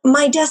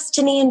my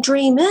destiny and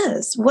dream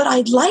is, what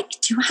I'd like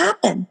to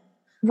happen.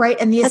 Right.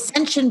 And the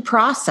ascension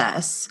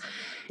process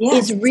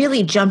Yes. is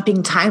really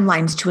jumping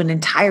timelines to an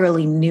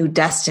entirely new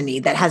destiny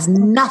that has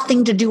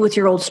nothing to do with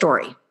your old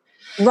story.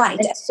 Right.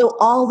 And so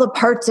all the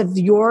parts of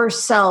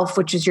yourself,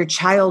 which is your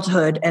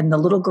childhood and the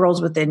little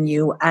girls within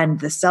you and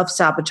the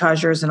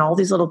self-sabotagers and all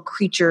these little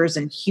creatures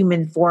and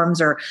human forms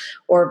or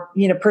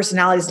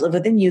personalities that live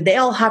within you, they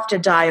all have to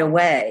die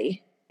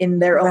away in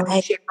their own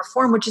shape or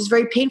form, which is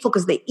very painful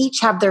because they each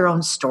have their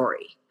own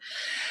story.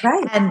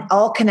 Right. And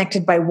all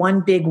connected by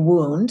one big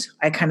wound.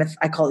 I call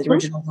it the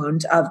original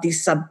wound of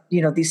these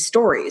these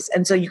stories.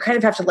 And so you kind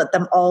of have to let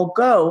them all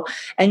go.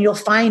 And you'll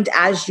find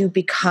as you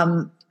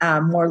become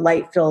more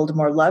light-filled,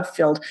 more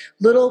love-filled,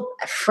 little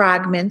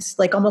fragments,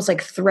 like almost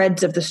like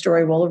threads of the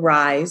story will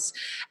arise.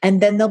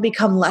 And then they'll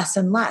become less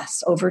and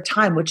less over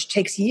time, which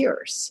takes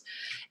years.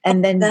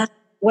 And then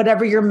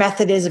whatever your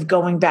method is of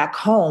going back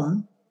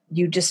home,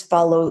 you just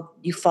follow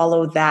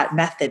that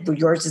method.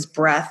 Yours is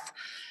breath.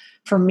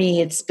 For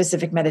me, it's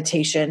specific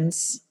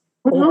meditations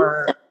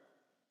or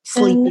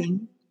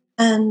sleeping.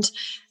 And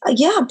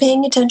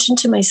paying attention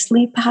to my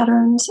sleep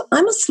patterns.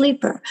 I'm a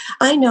sleeper.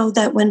 I know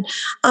that when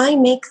I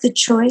make the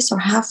choice or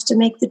have to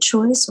make the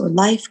choice, or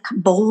life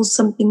bowls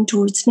something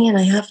towards me and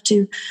I have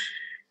to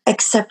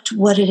accept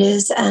what it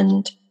is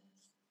and,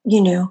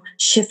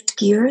 shift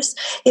gears.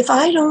 If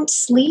I don't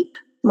sleep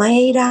my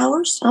 8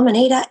 hours, I'm an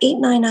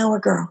 9 hour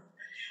girl.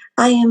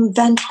 I am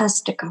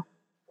fantastico,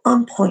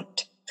 on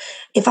point.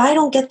 If I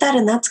don't get that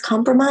and that's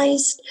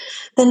compromised,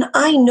 then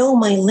I know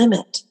my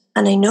limit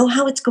and I know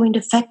how it's going to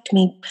affect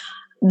me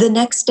the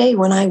next day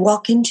when I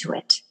walk into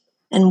it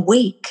and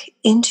wake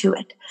into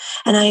it.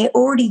 And I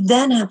already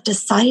then have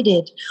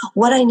decided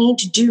what I need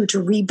to do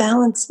to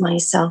rebalance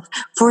myself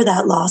for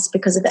that loss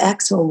because of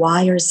X or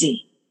Y or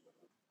Z.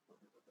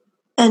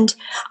 And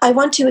I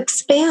want to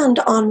expand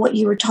on what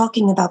you were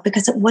talking about,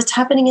 because what's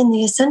happening in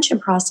the ascension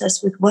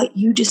process with what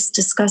you just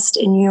discussed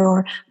in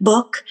your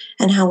book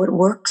and how it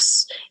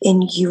works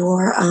in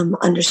your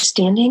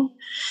understanding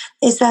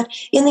is that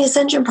in the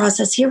ascension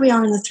process, here we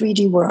are in the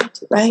 3D world,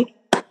 right?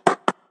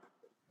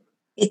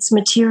 It's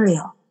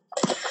material.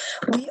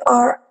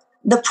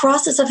 The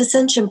process of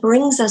ascension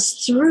brings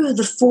us through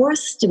the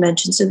fourth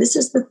dimension. So this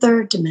is the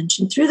third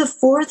dimension, through the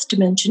fourth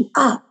dimension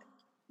up,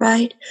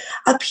 right?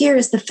 Up here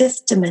is the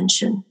fifth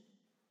dimension.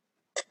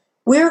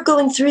 We're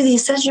going through the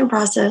ascension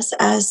process,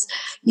 as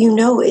you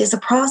know, is a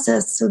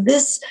process. So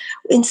this,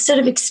 instead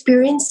of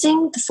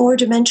experiencing the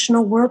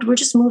four-dimensional world, we're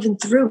just moving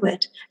through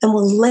it and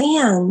we'll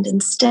land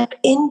and step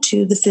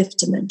into the fifth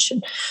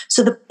dimension.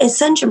 So the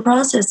ascension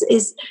process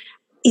is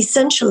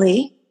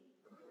essentially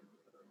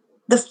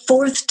the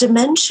fourth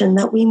dimension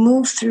that we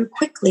move through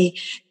quickly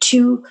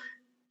to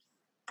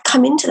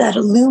come into that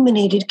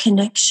illuminated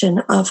connection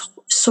of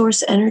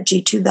source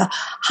energy to the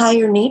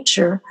higher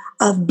nature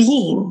of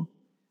being.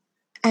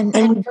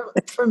 And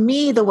for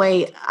me, the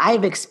way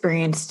I've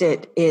experienced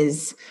it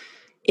is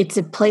it's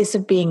a place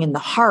of being in the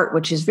heart,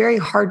 which is very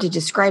hard to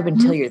describe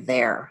until you're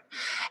there.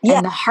 Yeah.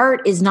 And the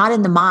heart is not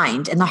in the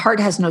mind, and the heart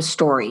has no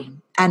story,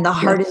 and the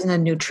heart is in a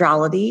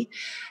neutrality,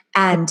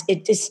 and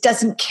it just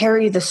doesn't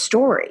carry the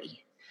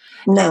story.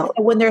 No.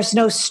 And when there's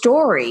no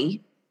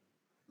story,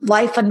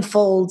 life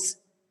unfolds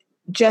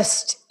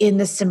just in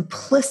the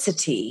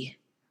simplicity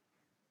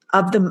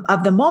of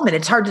the moment.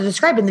 It's hard to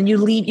describe. And then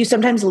you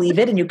sometimes leave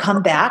it and you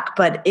come back,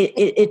 but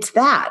it's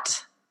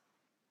that.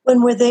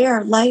 When we're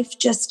there, life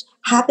just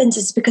happens.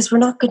 It's because we're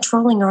not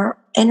controlling our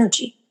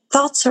energy.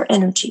 Thoughts are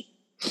energy,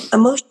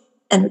 emotion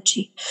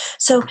energy.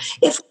 So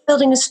if we're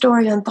building a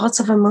story on thoughts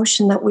of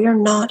emotion that we are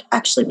not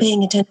actually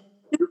paying attention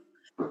to,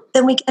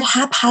 then we get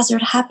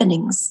haphazard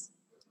happenings.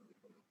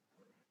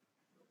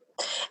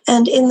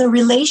 And in the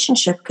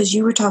relationship, because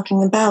you were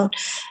talking about,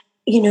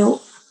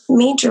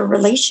 major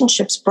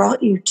relationships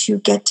brought you to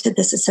get to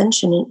this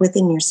ascension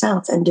within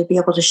yourself and to be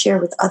able to share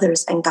with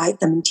others and guide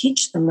them and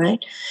teach them,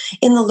 right?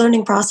 In the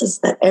learning process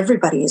that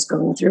everybody is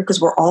going through,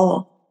 because we're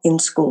all in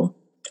school,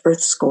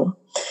 earth school,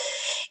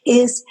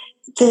 is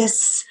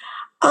this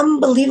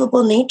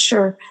unbelievable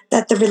nature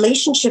that the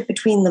relationship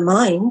between the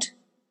mind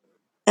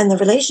and the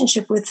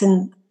relationship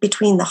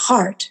between the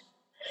heart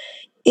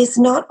is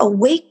not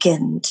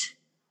awakened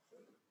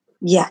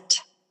yet.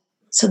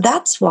 So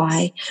that's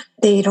why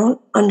they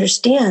don't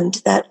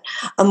understand that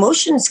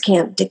emotions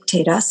can't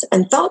dictate us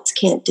and thoughts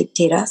can't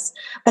dictate us.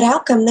 But how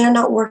come they're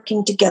not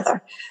working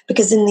together?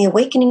 Because in the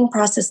awakening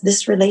process,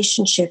 this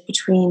relationship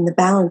between the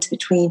balance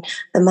between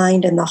the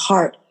mind and the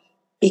heart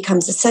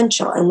becomes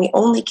essential. And we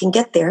only can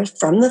get there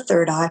from the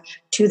third eye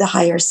to the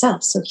higher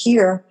self. So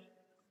here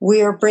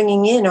we are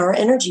bringing in our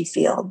energy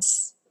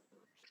fields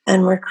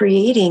and we're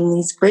creating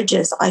these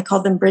bridges. I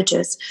call them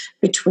bridges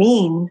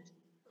between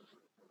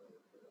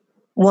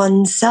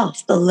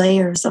oneself, the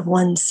layers of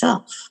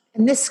oneself.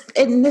 And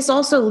this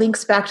also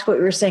links back to what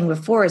we were saying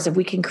before, is that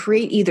we can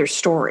create either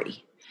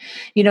story.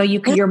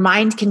 Your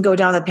mind can go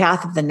down the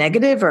path of the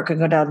negative, or it can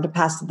go down the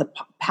path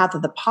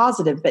of the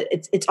positive, but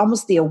it's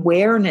almost the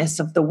awareness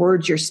of the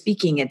words you're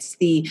speaking. It's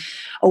the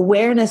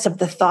awareness of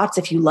the thoughts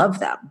if you love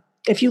them.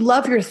 If you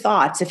love your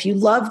thoughts, if you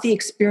love the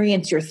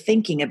experience you're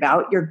thinking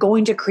about, you're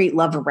going to create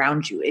love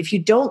around you. If you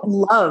don't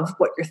love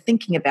what you're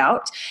thinking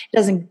about, it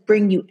doesn't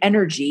bring you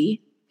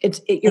energy.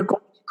 You're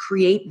going to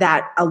create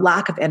a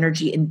lack of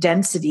energy and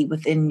density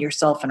within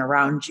yourself and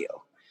around you.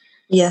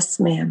 Yes,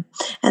 ma'am.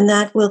 And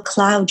that will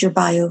cloud your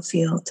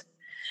biofield.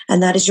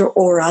 And that is your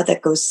aura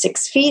that goes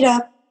 6 feet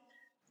up,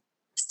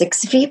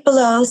 6 feet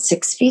below,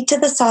 6 feet to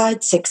the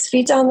side, 6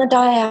 feet on the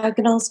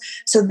diagonals.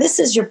 So this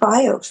is your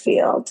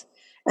biofield.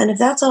 And if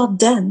that's all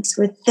dense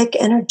with thick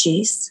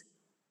energies,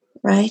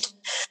 right,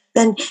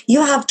 then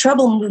you have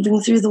trouble moving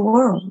through the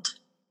world.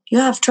 You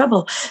have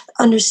trouble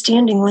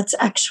understanding what's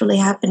actually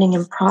happening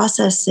and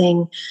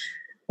processing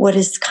what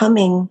is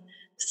coming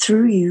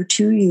through you,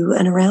 to you,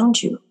 and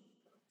around you.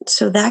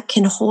 So that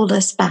can hold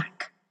us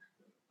back.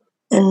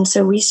 And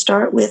so we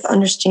start with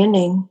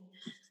understanding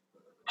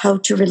how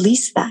to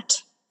release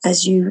that,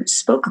 as you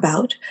spoke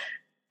about,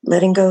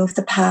 letting go of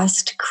the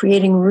past,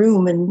 creating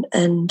room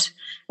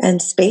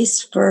and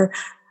space for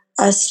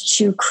us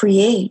to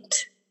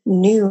create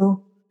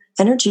new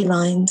energy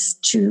lines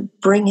to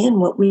bring in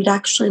what we'd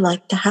actually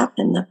like to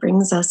happen that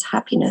brings us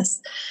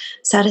happiness,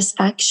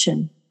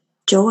 satisfaction,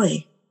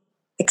 joy,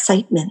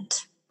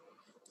 excitement.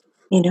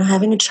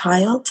 Having a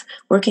child,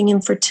 working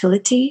in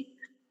fertility,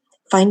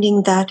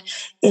 finding that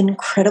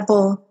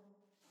incredible,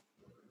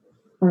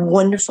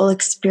 wonderful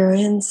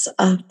experience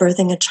of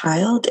birthing a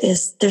child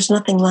there's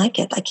nothing like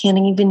it. I can't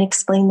even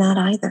explain that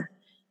either.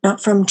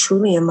 Not from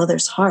truly a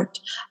mother's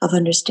heart of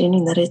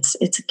understanding that it's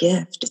a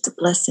gift, it's a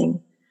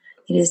blessing.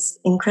 It is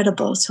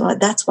incredible. So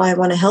that's why I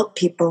want to help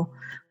people,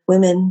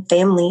 women,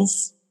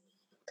 families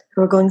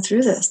who are going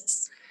through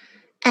this.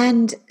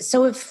 And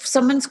so if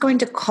someone's going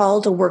to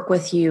call to work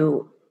with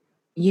you,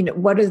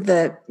 what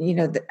are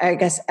I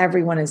guess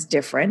everyone is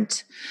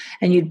different,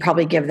 and you'd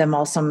probably give them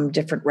all some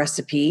different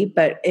recipe.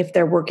 But if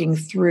they're working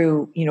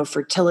through,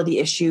 fertility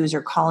issues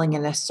or calling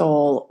in a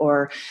soul,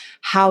 or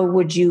how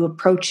would you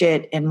approach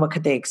it and what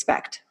could they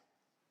expect?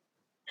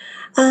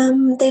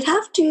 They'd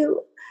have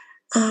to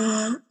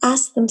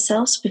ask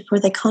themselves before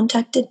they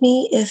contacted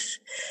me if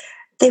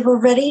they were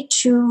ready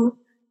to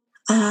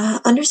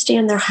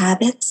understand their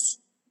habits,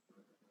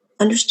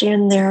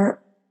 understand their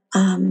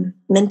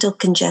mental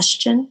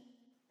congestion,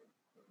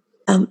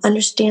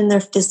 understand their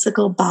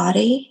physical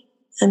body,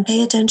 and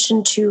pay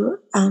attention to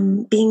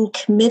being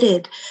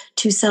committed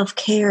to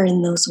self-care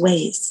in those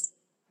ways.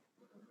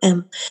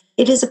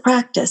 It is a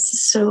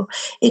practice, so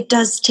it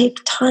does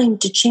take time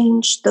to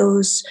change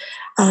those.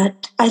 I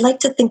like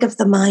to think of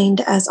the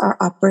mind as our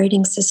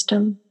operating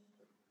system.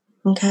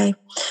 Okay,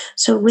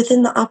 so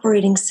within the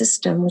operating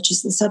system, which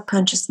is the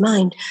subconscious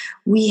mind,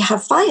 we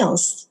have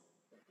files.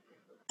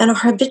 And our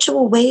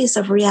habitual ways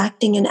of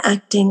reacting and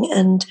acting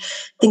and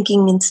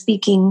thinking and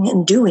speaking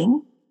and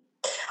doing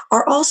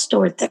are all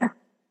stored there.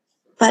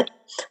 But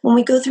when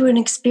we go through an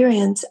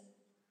experience,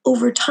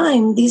 over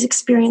time, these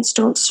experiences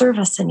don't serve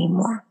us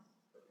anymore,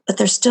 but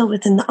they're still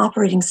within the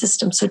operating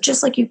system. So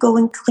just like you go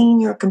and clean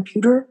your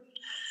computer,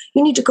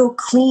 you need to go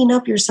clean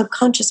up your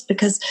subconscious,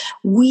 because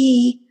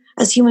we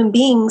as human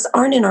beings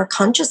aren't in our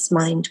conscious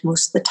mind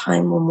most of the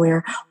time when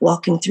we're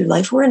walking through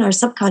life. We're in our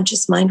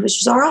subconscious mind, which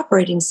is our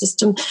operating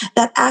system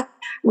that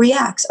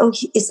reacts. Oh,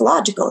 it's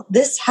logical.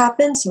 This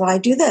happens, so I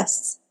do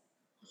this.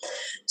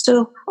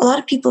 So a lot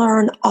of people are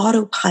on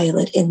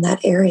autopilot in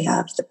that area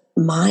of the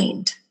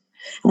mind.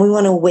 And we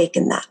want to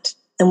awaken that.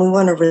 And we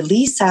want to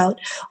release out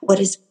what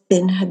has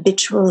been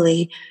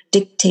habitually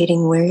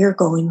dictating where you're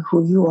going,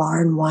 who you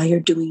are, and why you're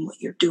doing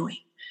what you're doing.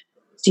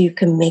 So you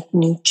can make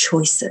new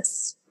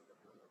choices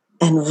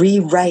and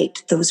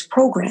rewrite those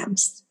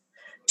programs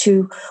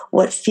to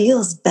what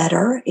feels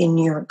better in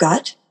your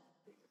gut,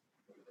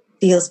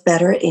 feels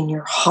better in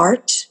your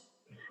heart,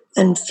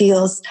 and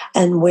feels,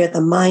 and where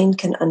the mind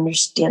can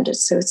understand it.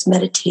 So it's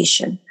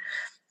meditation.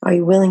 Are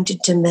you willing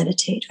to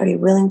meditate? Are you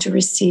willing to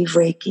receive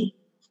Reiki?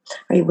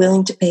 Are you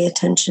willing to pay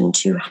attention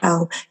to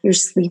how you're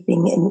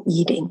sleeping and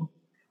eating?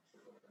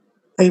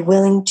 Are you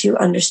willing to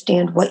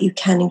understand what you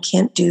can and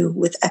can't do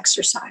with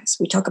exercise?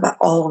 We talk about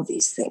all of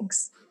these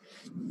things.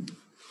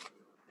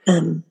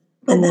 And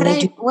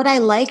then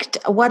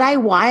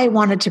why I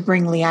wanted to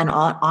bring Leanne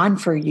on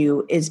for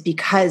you is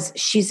because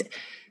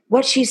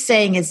what she's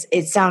saying is,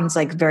 it sounds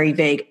like very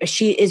vague.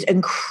 She is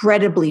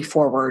incredibly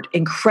forward,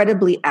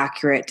 incredibly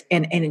accurate,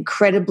 and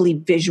incredibly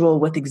visual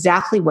with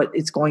exactly what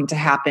is going to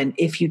happen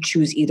if you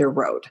choose either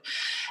road.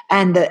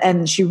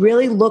 And she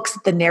really looks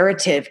at the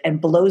narrative and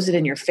blows it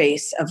in your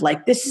face of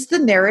like, this is the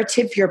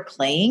narrative you're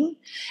playing,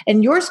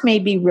 and yours may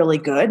be really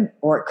good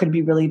or it could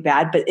be really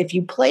bad. But if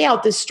you play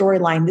out this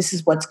storyline, this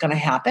is what's going to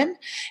happen.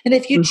 And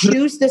if you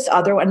choose this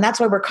other one, and that's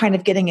why we're kind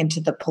of getting into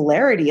the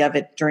polarity of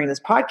it during this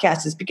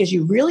podcast, is because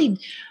you really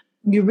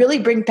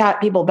bring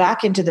people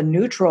back into the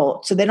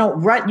neutral, so they don't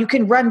run. You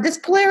can run this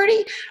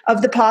polarity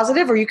of the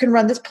positive, or you can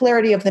run this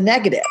polarity of the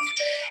negative.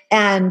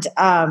 And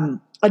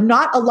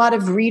not a lot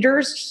of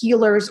readers,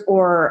 healers,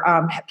 or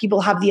people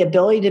have the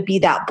ability to be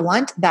that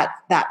blunt, that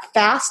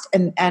fast,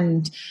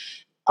 and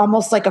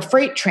almost like a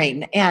freight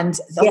train. And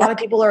a lot of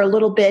people are a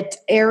little bit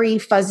airy,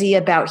 fuzzy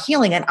about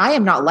healing. And I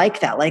am not like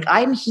that. Like,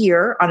 I'm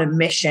here on a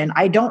mission.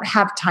 I don't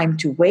have time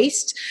to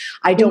waste.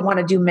 I don't want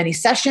to do many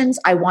sessions.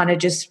 I want to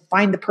just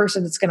find the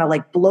person that's going to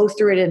like blow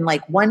through it in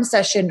like one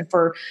session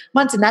for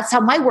months. And that's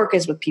how my work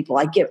is with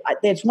people.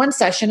 There's one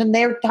session and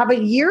they have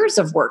years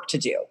of work to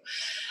do.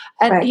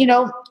 And,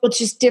 right. It's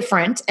just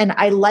different. And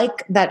I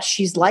like that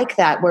she's like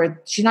that,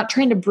 where she's not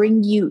trying to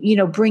bring you,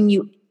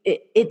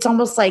 it's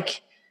almost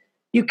like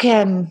you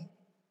can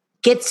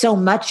get so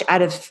much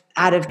out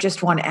of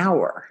just 1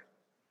 hour.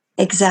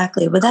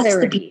 Exactly. Well, that's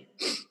clarity. The beauty,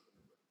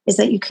 is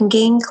that you can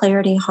gain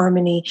clarity,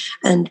 harmony,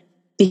 and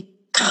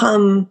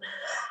become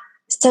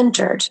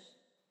centered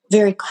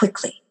very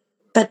quickly.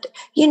 But,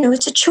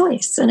 it's a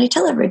choice. And I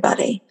tell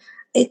everybody,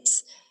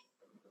 it's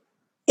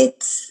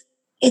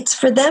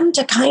for them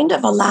to kind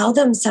of allow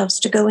themselves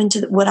to go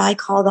into what I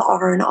call the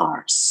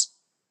R&Rs.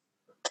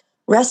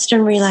 Rest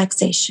and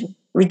relaxation,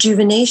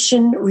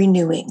 rejuvenation,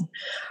 renewing.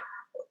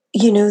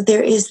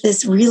 There is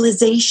this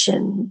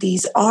realization,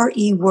 these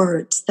RE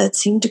words that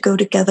seem to go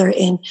together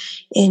in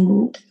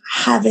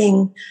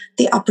having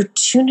the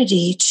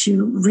opportunity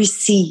to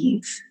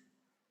receive.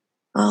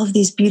 All of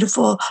these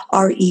beautiful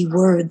RE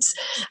words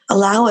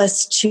allow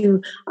us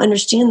to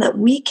understand that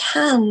we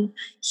can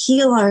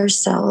heal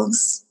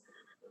ourselves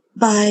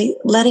by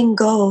letting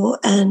go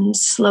and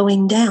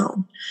slowing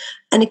down.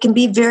 And it can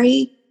be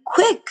very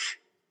quick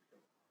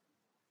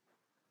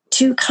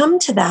to come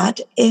to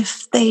that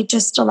if they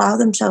just allow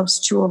themselves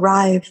to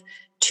arrive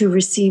to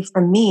receive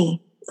from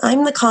me.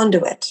 I'm the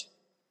conduit.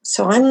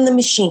 So I'm the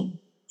machine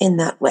in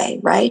that way,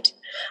 right?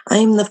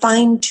 I'm the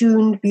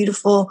fine-tuned,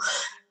 beautiful,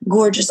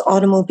 gorgeous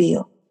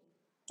automobile.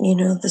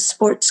 The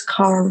sports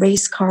car,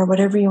 race car,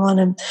 whatever you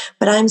want to.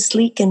 But I'm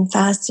sleek and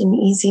fast and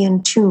easy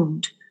and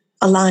tuned,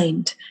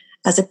 aligned,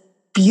 as a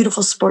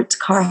beautiful sports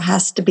car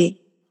has to be.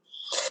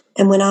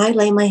 And when I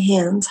lay my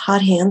hands,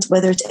 hot hands,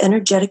 whether it's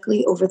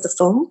energetically over the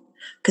phone,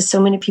 because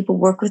so many people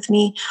work with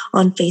me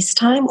on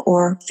FaceTime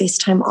or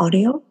FaceTime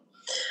audio,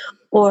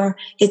 or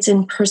it's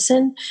in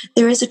person,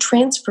 there is a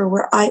transfer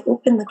where I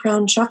open the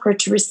crown chakra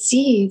to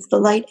receive the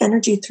light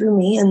energy through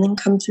me and then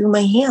come through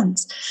my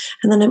hands.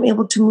 And then I'm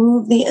able to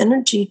move the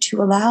energy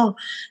to allow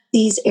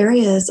these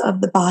areas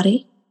of the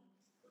body,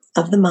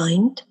 of the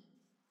mind,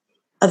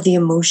 of the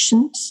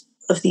emotions,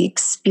 of the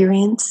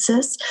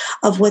experiences,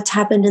 of what's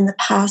happened in the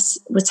past,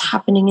 what's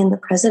happening in the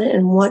present,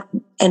 and what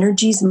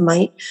energies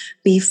might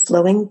be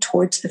flowing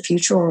towards the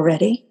future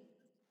already.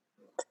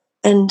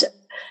 And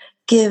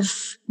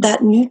give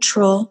that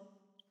neutral,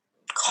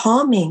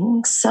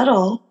 calming,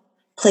 subtle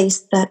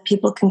place that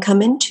people can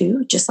come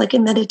into, just like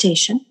in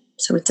meditation.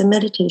 So it's a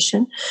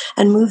meditation,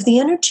 and move the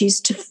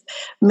energies to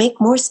make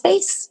more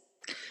space.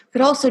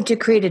 But also to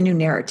create a new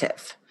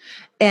narrative,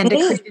 and to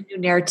create a new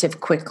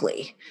narrative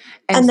quickly.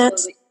 And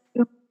that's...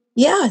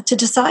 to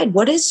decide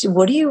what is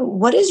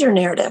your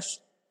narrative?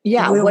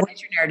 Yeah. What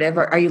is your narrative?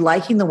 Are you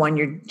liking the one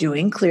you're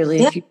doing?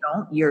 Clearly, if you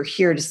don't, you're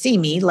here to see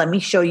me. Let me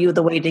show you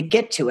the way to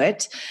get to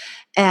it.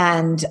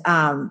 And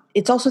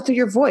it's also through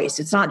your voice.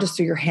 It's not just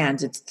through your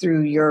hands. It's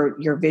through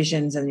your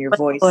visions and your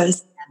voice. And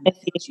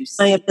things you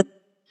see,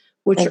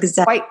 which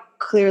are quite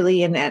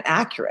clearly and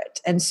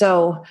accurate. And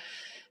so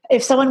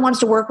if someone wants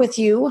to work with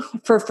you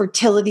for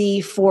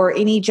fertility, for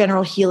any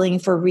general healing,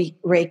 for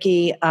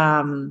Reiki,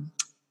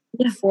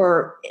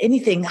 for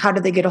anything, how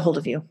do they get a hold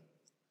of you?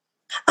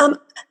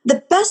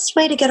 The best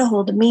way to get a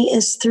hold of me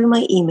is through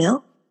my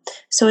email.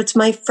 So it's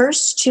my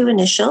first two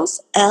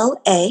initials,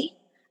 LA,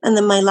 and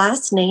then my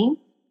last name,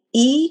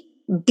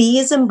 EB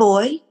as in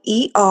boy,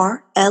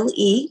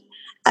 ERLE,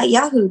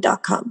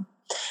 @yahoo.com.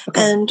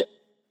 Okay. And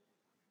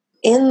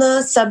in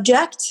the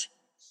subject,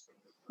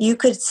 you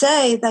could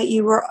say that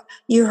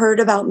you heard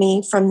about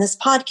me from this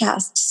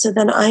podcast. So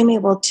then I'm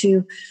able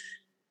to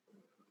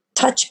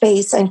touch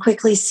base and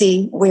quickly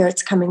see where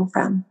it's coming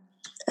from.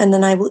 And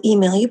then I will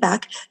email you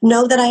back.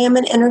 Know that I am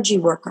an energy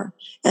worker,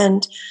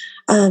 and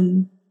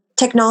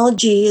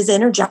technology is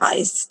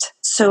energized.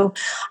 So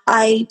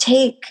I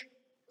take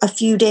a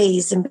few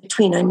days in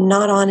between. I'm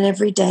not on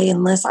every day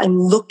unless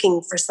I'm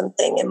looking for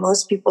something. And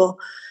most people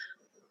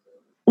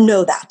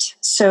know that.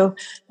 So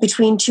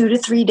between 2 to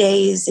 3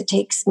 days, it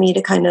takes me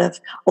to kind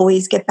of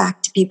always get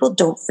back to people.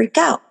 Don't freak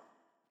out.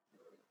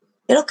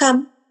 It'll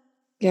come.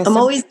 Yeah,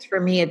 for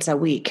me, it's a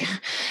week.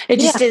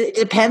 It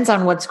depends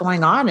on what's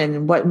going on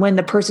and when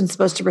the person's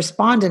supposed to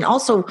respond. And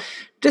also,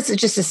 just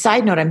a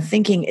side note, I'm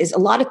thinking is a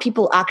lot of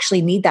people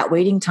actually need that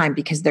waiting time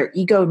because their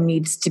ego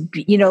needs to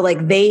be,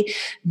 like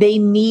they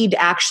need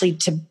actually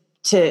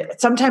to.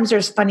 Sometimes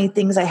there's funny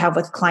things I have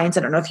with clients.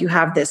 I don't know if you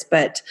have this,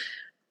 but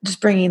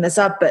just bringing this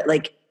up. But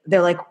like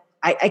they're like,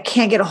 I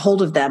can't get a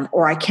hold of them,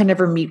 or I can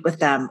never meet with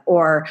them,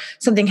 or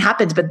something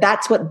happens. But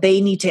that's what they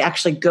need to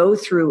actually go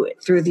through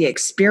the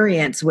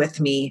experience with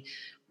me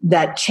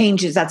that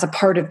changes. That's a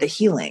part of the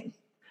healing.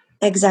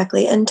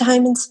 Exactly. And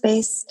time and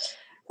space,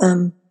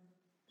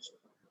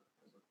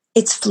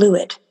 it's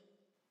fluid.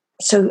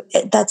 So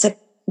that's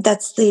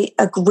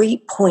a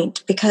great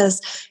point, because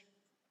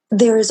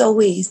there is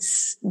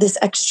always this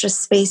extra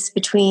space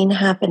between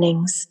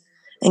happenings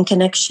and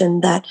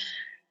connection that,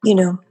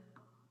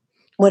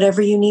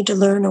 whatever you need to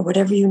learn or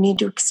whatever you need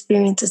to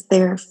experience is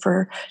there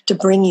to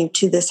bring you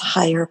to this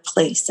higher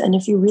place. And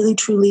if you really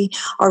truly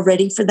are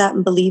ready for that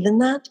and believe in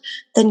that,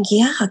 then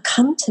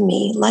come to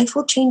me. Life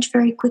will change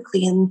very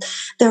quickly. And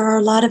there are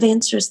a lot of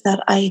answers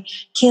that I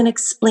can't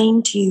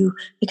explain to you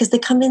because they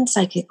come in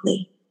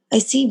psychically. I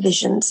see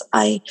visions.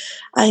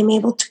 I'm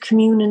able to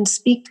commune and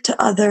speak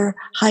to other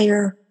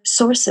higher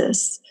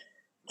sources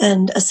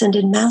and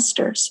ascended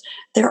masters.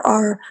 There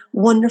are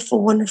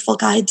wonderful, wonderful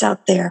guides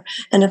out there.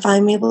 And if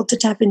I'm able to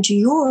tap into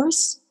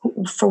yours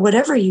for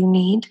whatever you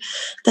need,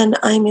 then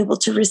I'm able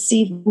to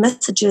receive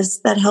messages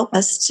that help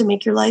us to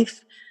make your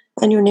life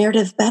and your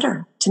narrative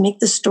better, to make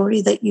the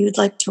story that you'd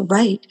like to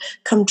write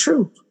come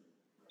true,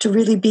 to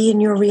really be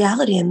in your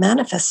reality and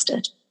manifest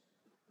it.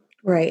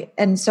 Right.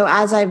 And so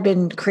as I've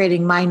been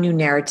creating my new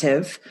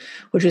narrative,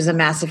 which was a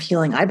massive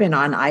healing I've been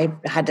on, I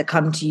had to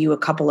come to you a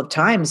couple of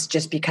times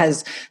just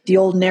because the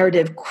old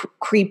narrative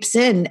creeps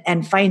in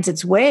and finds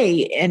its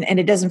way and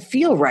it doesn't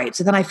feel right.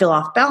 So then I feel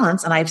off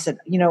balance. And I've said,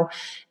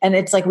 and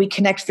it's like we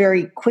connect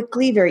very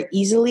quickly, very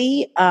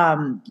easily,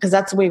 because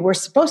that's the way we're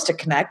supposed to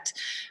connect.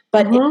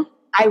 But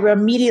I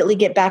immediately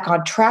get back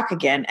on track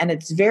again. And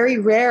it's very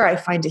rare I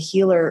find a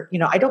healer.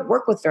 I don't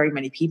work with very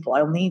many people.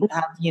 I only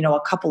have, a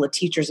couple of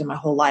teachers in my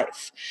whole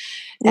life.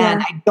 Yeah.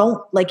 And I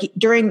don't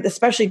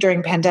especially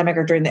during pandemic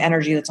or during the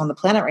energy that's on the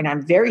planet right now,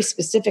 I'm very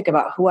specific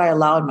about who I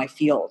allow in my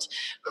field,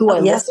 who I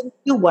listen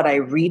to, what I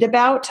read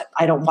about.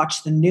 I don't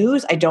watch the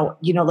news. I don't,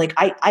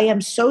 I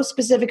am so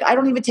specific. I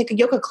don't even take a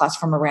yoga class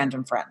from a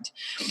random friend.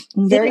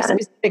 I'm very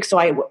specific. So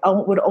I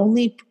would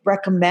only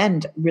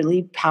recommend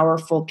really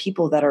powerful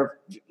people that are,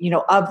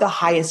 of the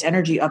highest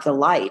energy of the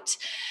light.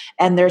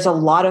 And there's a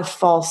lot of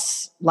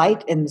false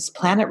light in this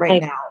planet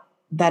right now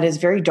that is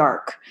very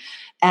dark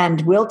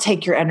and will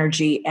take your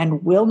energy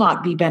and will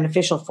not be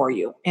beneficial for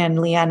you. And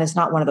Leanne is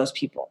not one of those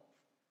people.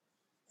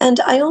 And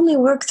I only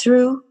work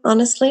through,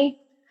 honestly,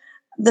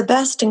 the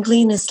best and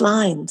cleanest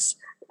lines,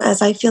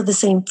 as I feel the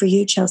same for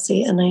you,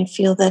 Chelsea. And I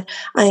feel that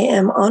I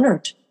am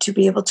honored to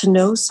be able to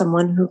know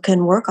someone who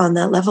can work on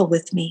that level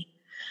with me.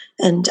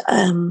 And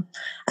I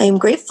am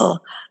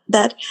grateful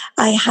that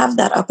I have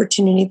that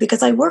opportunity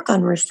because I work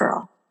on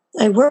referral.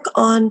 I work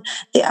on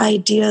the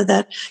idea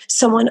that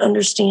someone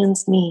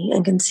understands me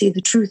and can see the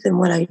truth in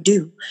what I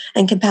do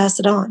and can pass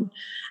it on.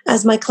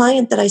 As my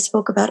client that I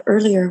spoke about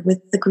earlier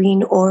with the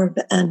green orb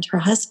and her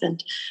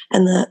husband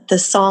and the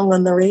song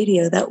on the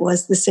radio that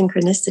was the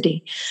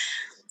synchronicity,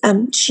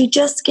 she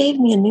just gave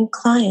me a new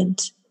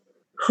client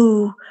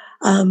who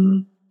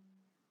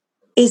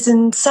is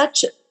in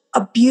such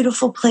a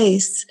beautiful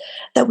place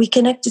that we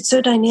connected so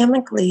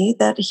dynamically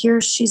that here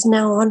she's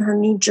now on her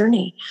new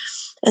journey.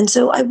 And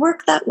so I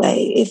work that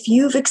way. If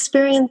you've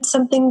experienced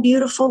something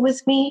beautiful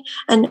with me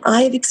and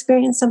I've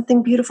experienced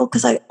something beautiful,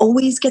 because I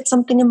always get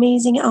something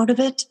amazing out of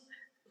it,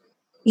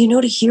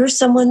 to hear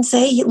someone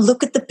say,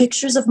 look at the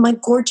pictures of my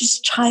gorgeous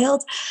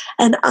child,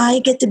 and I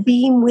get to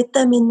beam with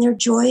them in their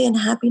joy and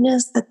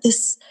happiness that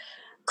this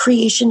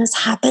creation has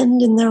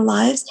happened in their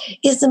lives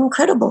is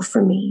incredible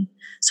for me.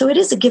 So it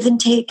is a give and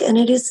take, and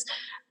it is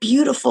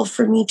beautiful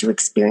for me to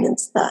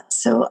experience that.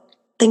 So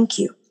thank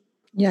you.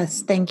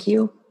 Yes, thank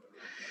you.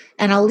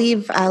 And I'll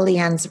leave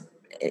Leanne's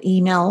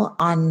email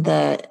on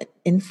the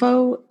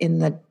info in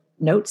the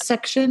notes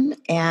section,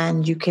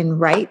 and you can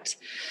write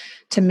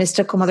to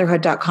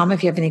mysticalmotherhood.com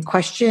if you have any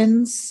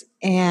questions.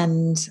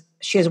 And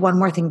she has one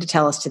more thing to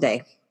tell us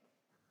today.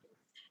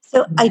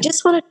 So I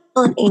just want to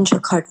tell an angel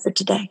card for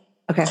today.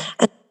 Okay.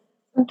 And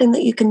something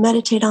that you can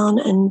meditate on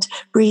and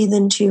breathe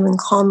into and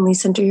calmly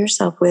center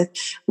yourself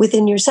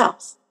within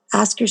yourself.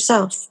 Ask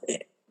yourself,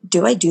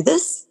 do I do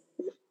this?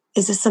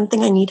 Is this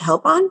something I need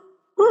help on?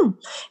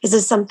 Is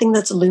this something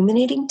that's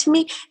illuminating to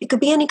me? It could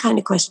be any kind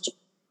of question.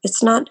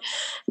 It's not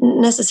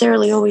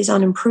necessarily always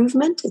on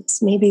improvement.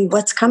 It's maybe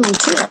what's coming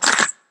to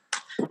us.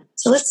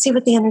 So let's see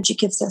what the energy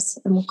gives us.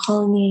 And we'll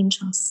call in the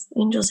angels.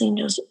 Angels,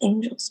 angels,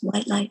 angels.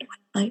 White light,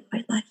 white light,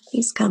 white light.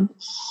 Please come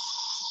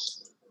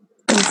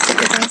and sit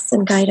with us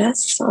and guide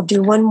us. I'll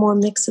do one more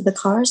mix of the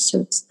cards.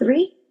 So it's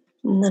 3.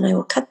 And then I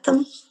will cut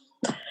them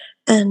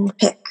and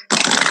pick.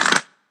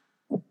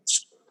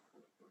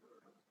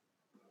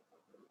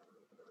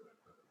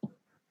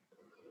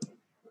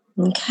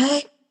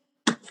 Okay.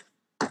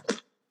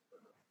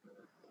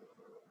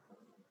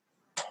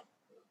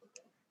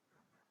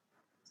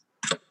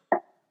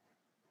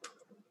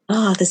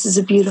 This is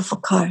a beautiful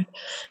card.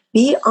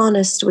 Be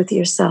honest with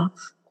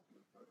yourself.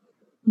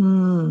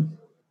 And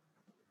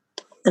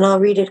I'll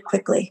read it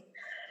quickly.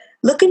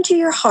 Look into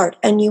your heart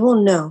and you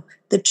will know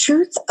the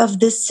truth of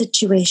this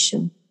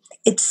situation.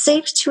 It's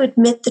safe to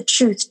admit the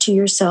truth to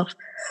yourself,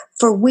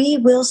 for we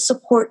will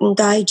support and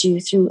guide you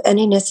through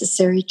any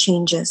necessary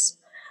changes.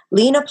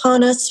 Lean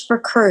upon us for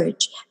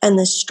courage and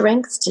the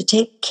strength to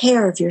take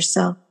care of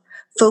yourself.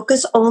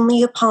 Focus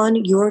only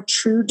upon your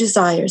true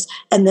desires,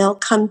 and they'll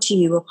come to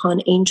you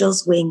upon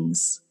angels'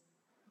 wings.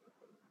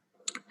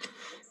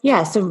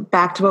 Yeah, so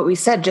back to what we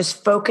said,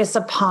 just focus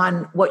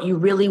upon what you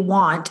really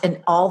want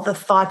and all the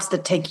thoughts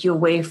that take you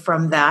away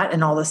from that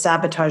and all the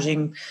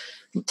sabotaging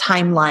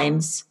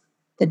timelines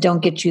that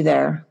don't get you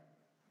there.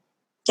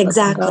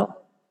 Exactly.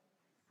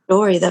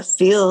 Story that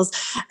feels,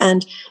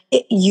 and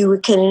you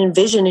can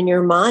envision in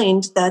your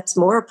mind that's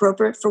more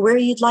appropriate for where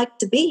you'd like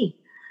to be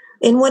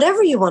in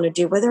whatever you want to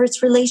do, whether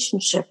it's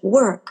relationship,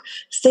 work,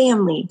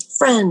 family,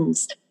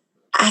 friends,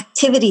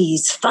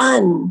 activities,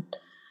 fun,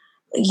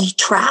 you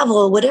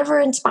travel, whatever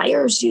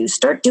inspires you.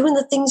 Start doing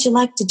the things you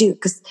like to do,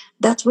 because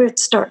that's where it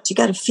starts. You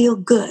got to feel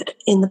good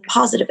in the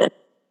positive end.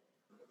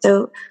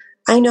 So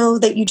I know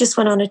that you just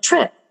went on a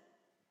trip,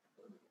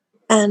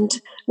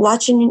 and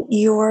watching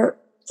your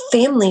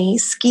family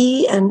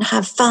ski and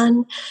have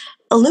fun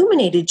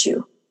illuminated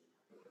you.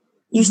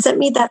 You sent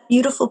me that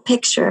beautiful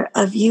picture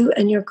of you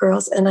and your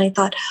girls, and I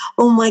thought,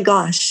 oh my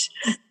gosh,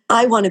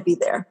 I want to be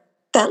there.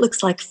 That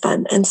looks like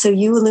fun. And so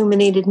you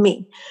illuminated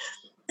me.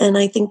 And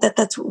I think that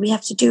that's what we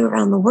have to do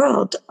around the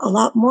world, a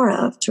lot more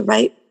of, to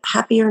write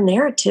happier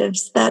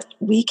narratives that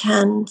we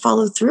can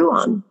follow through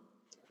on.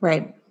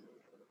 Right.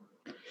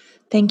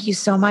 Thank you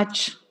so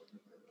much.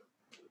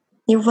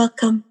 You're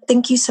welcome.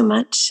 Thank you so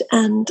much.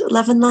 And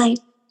love and light.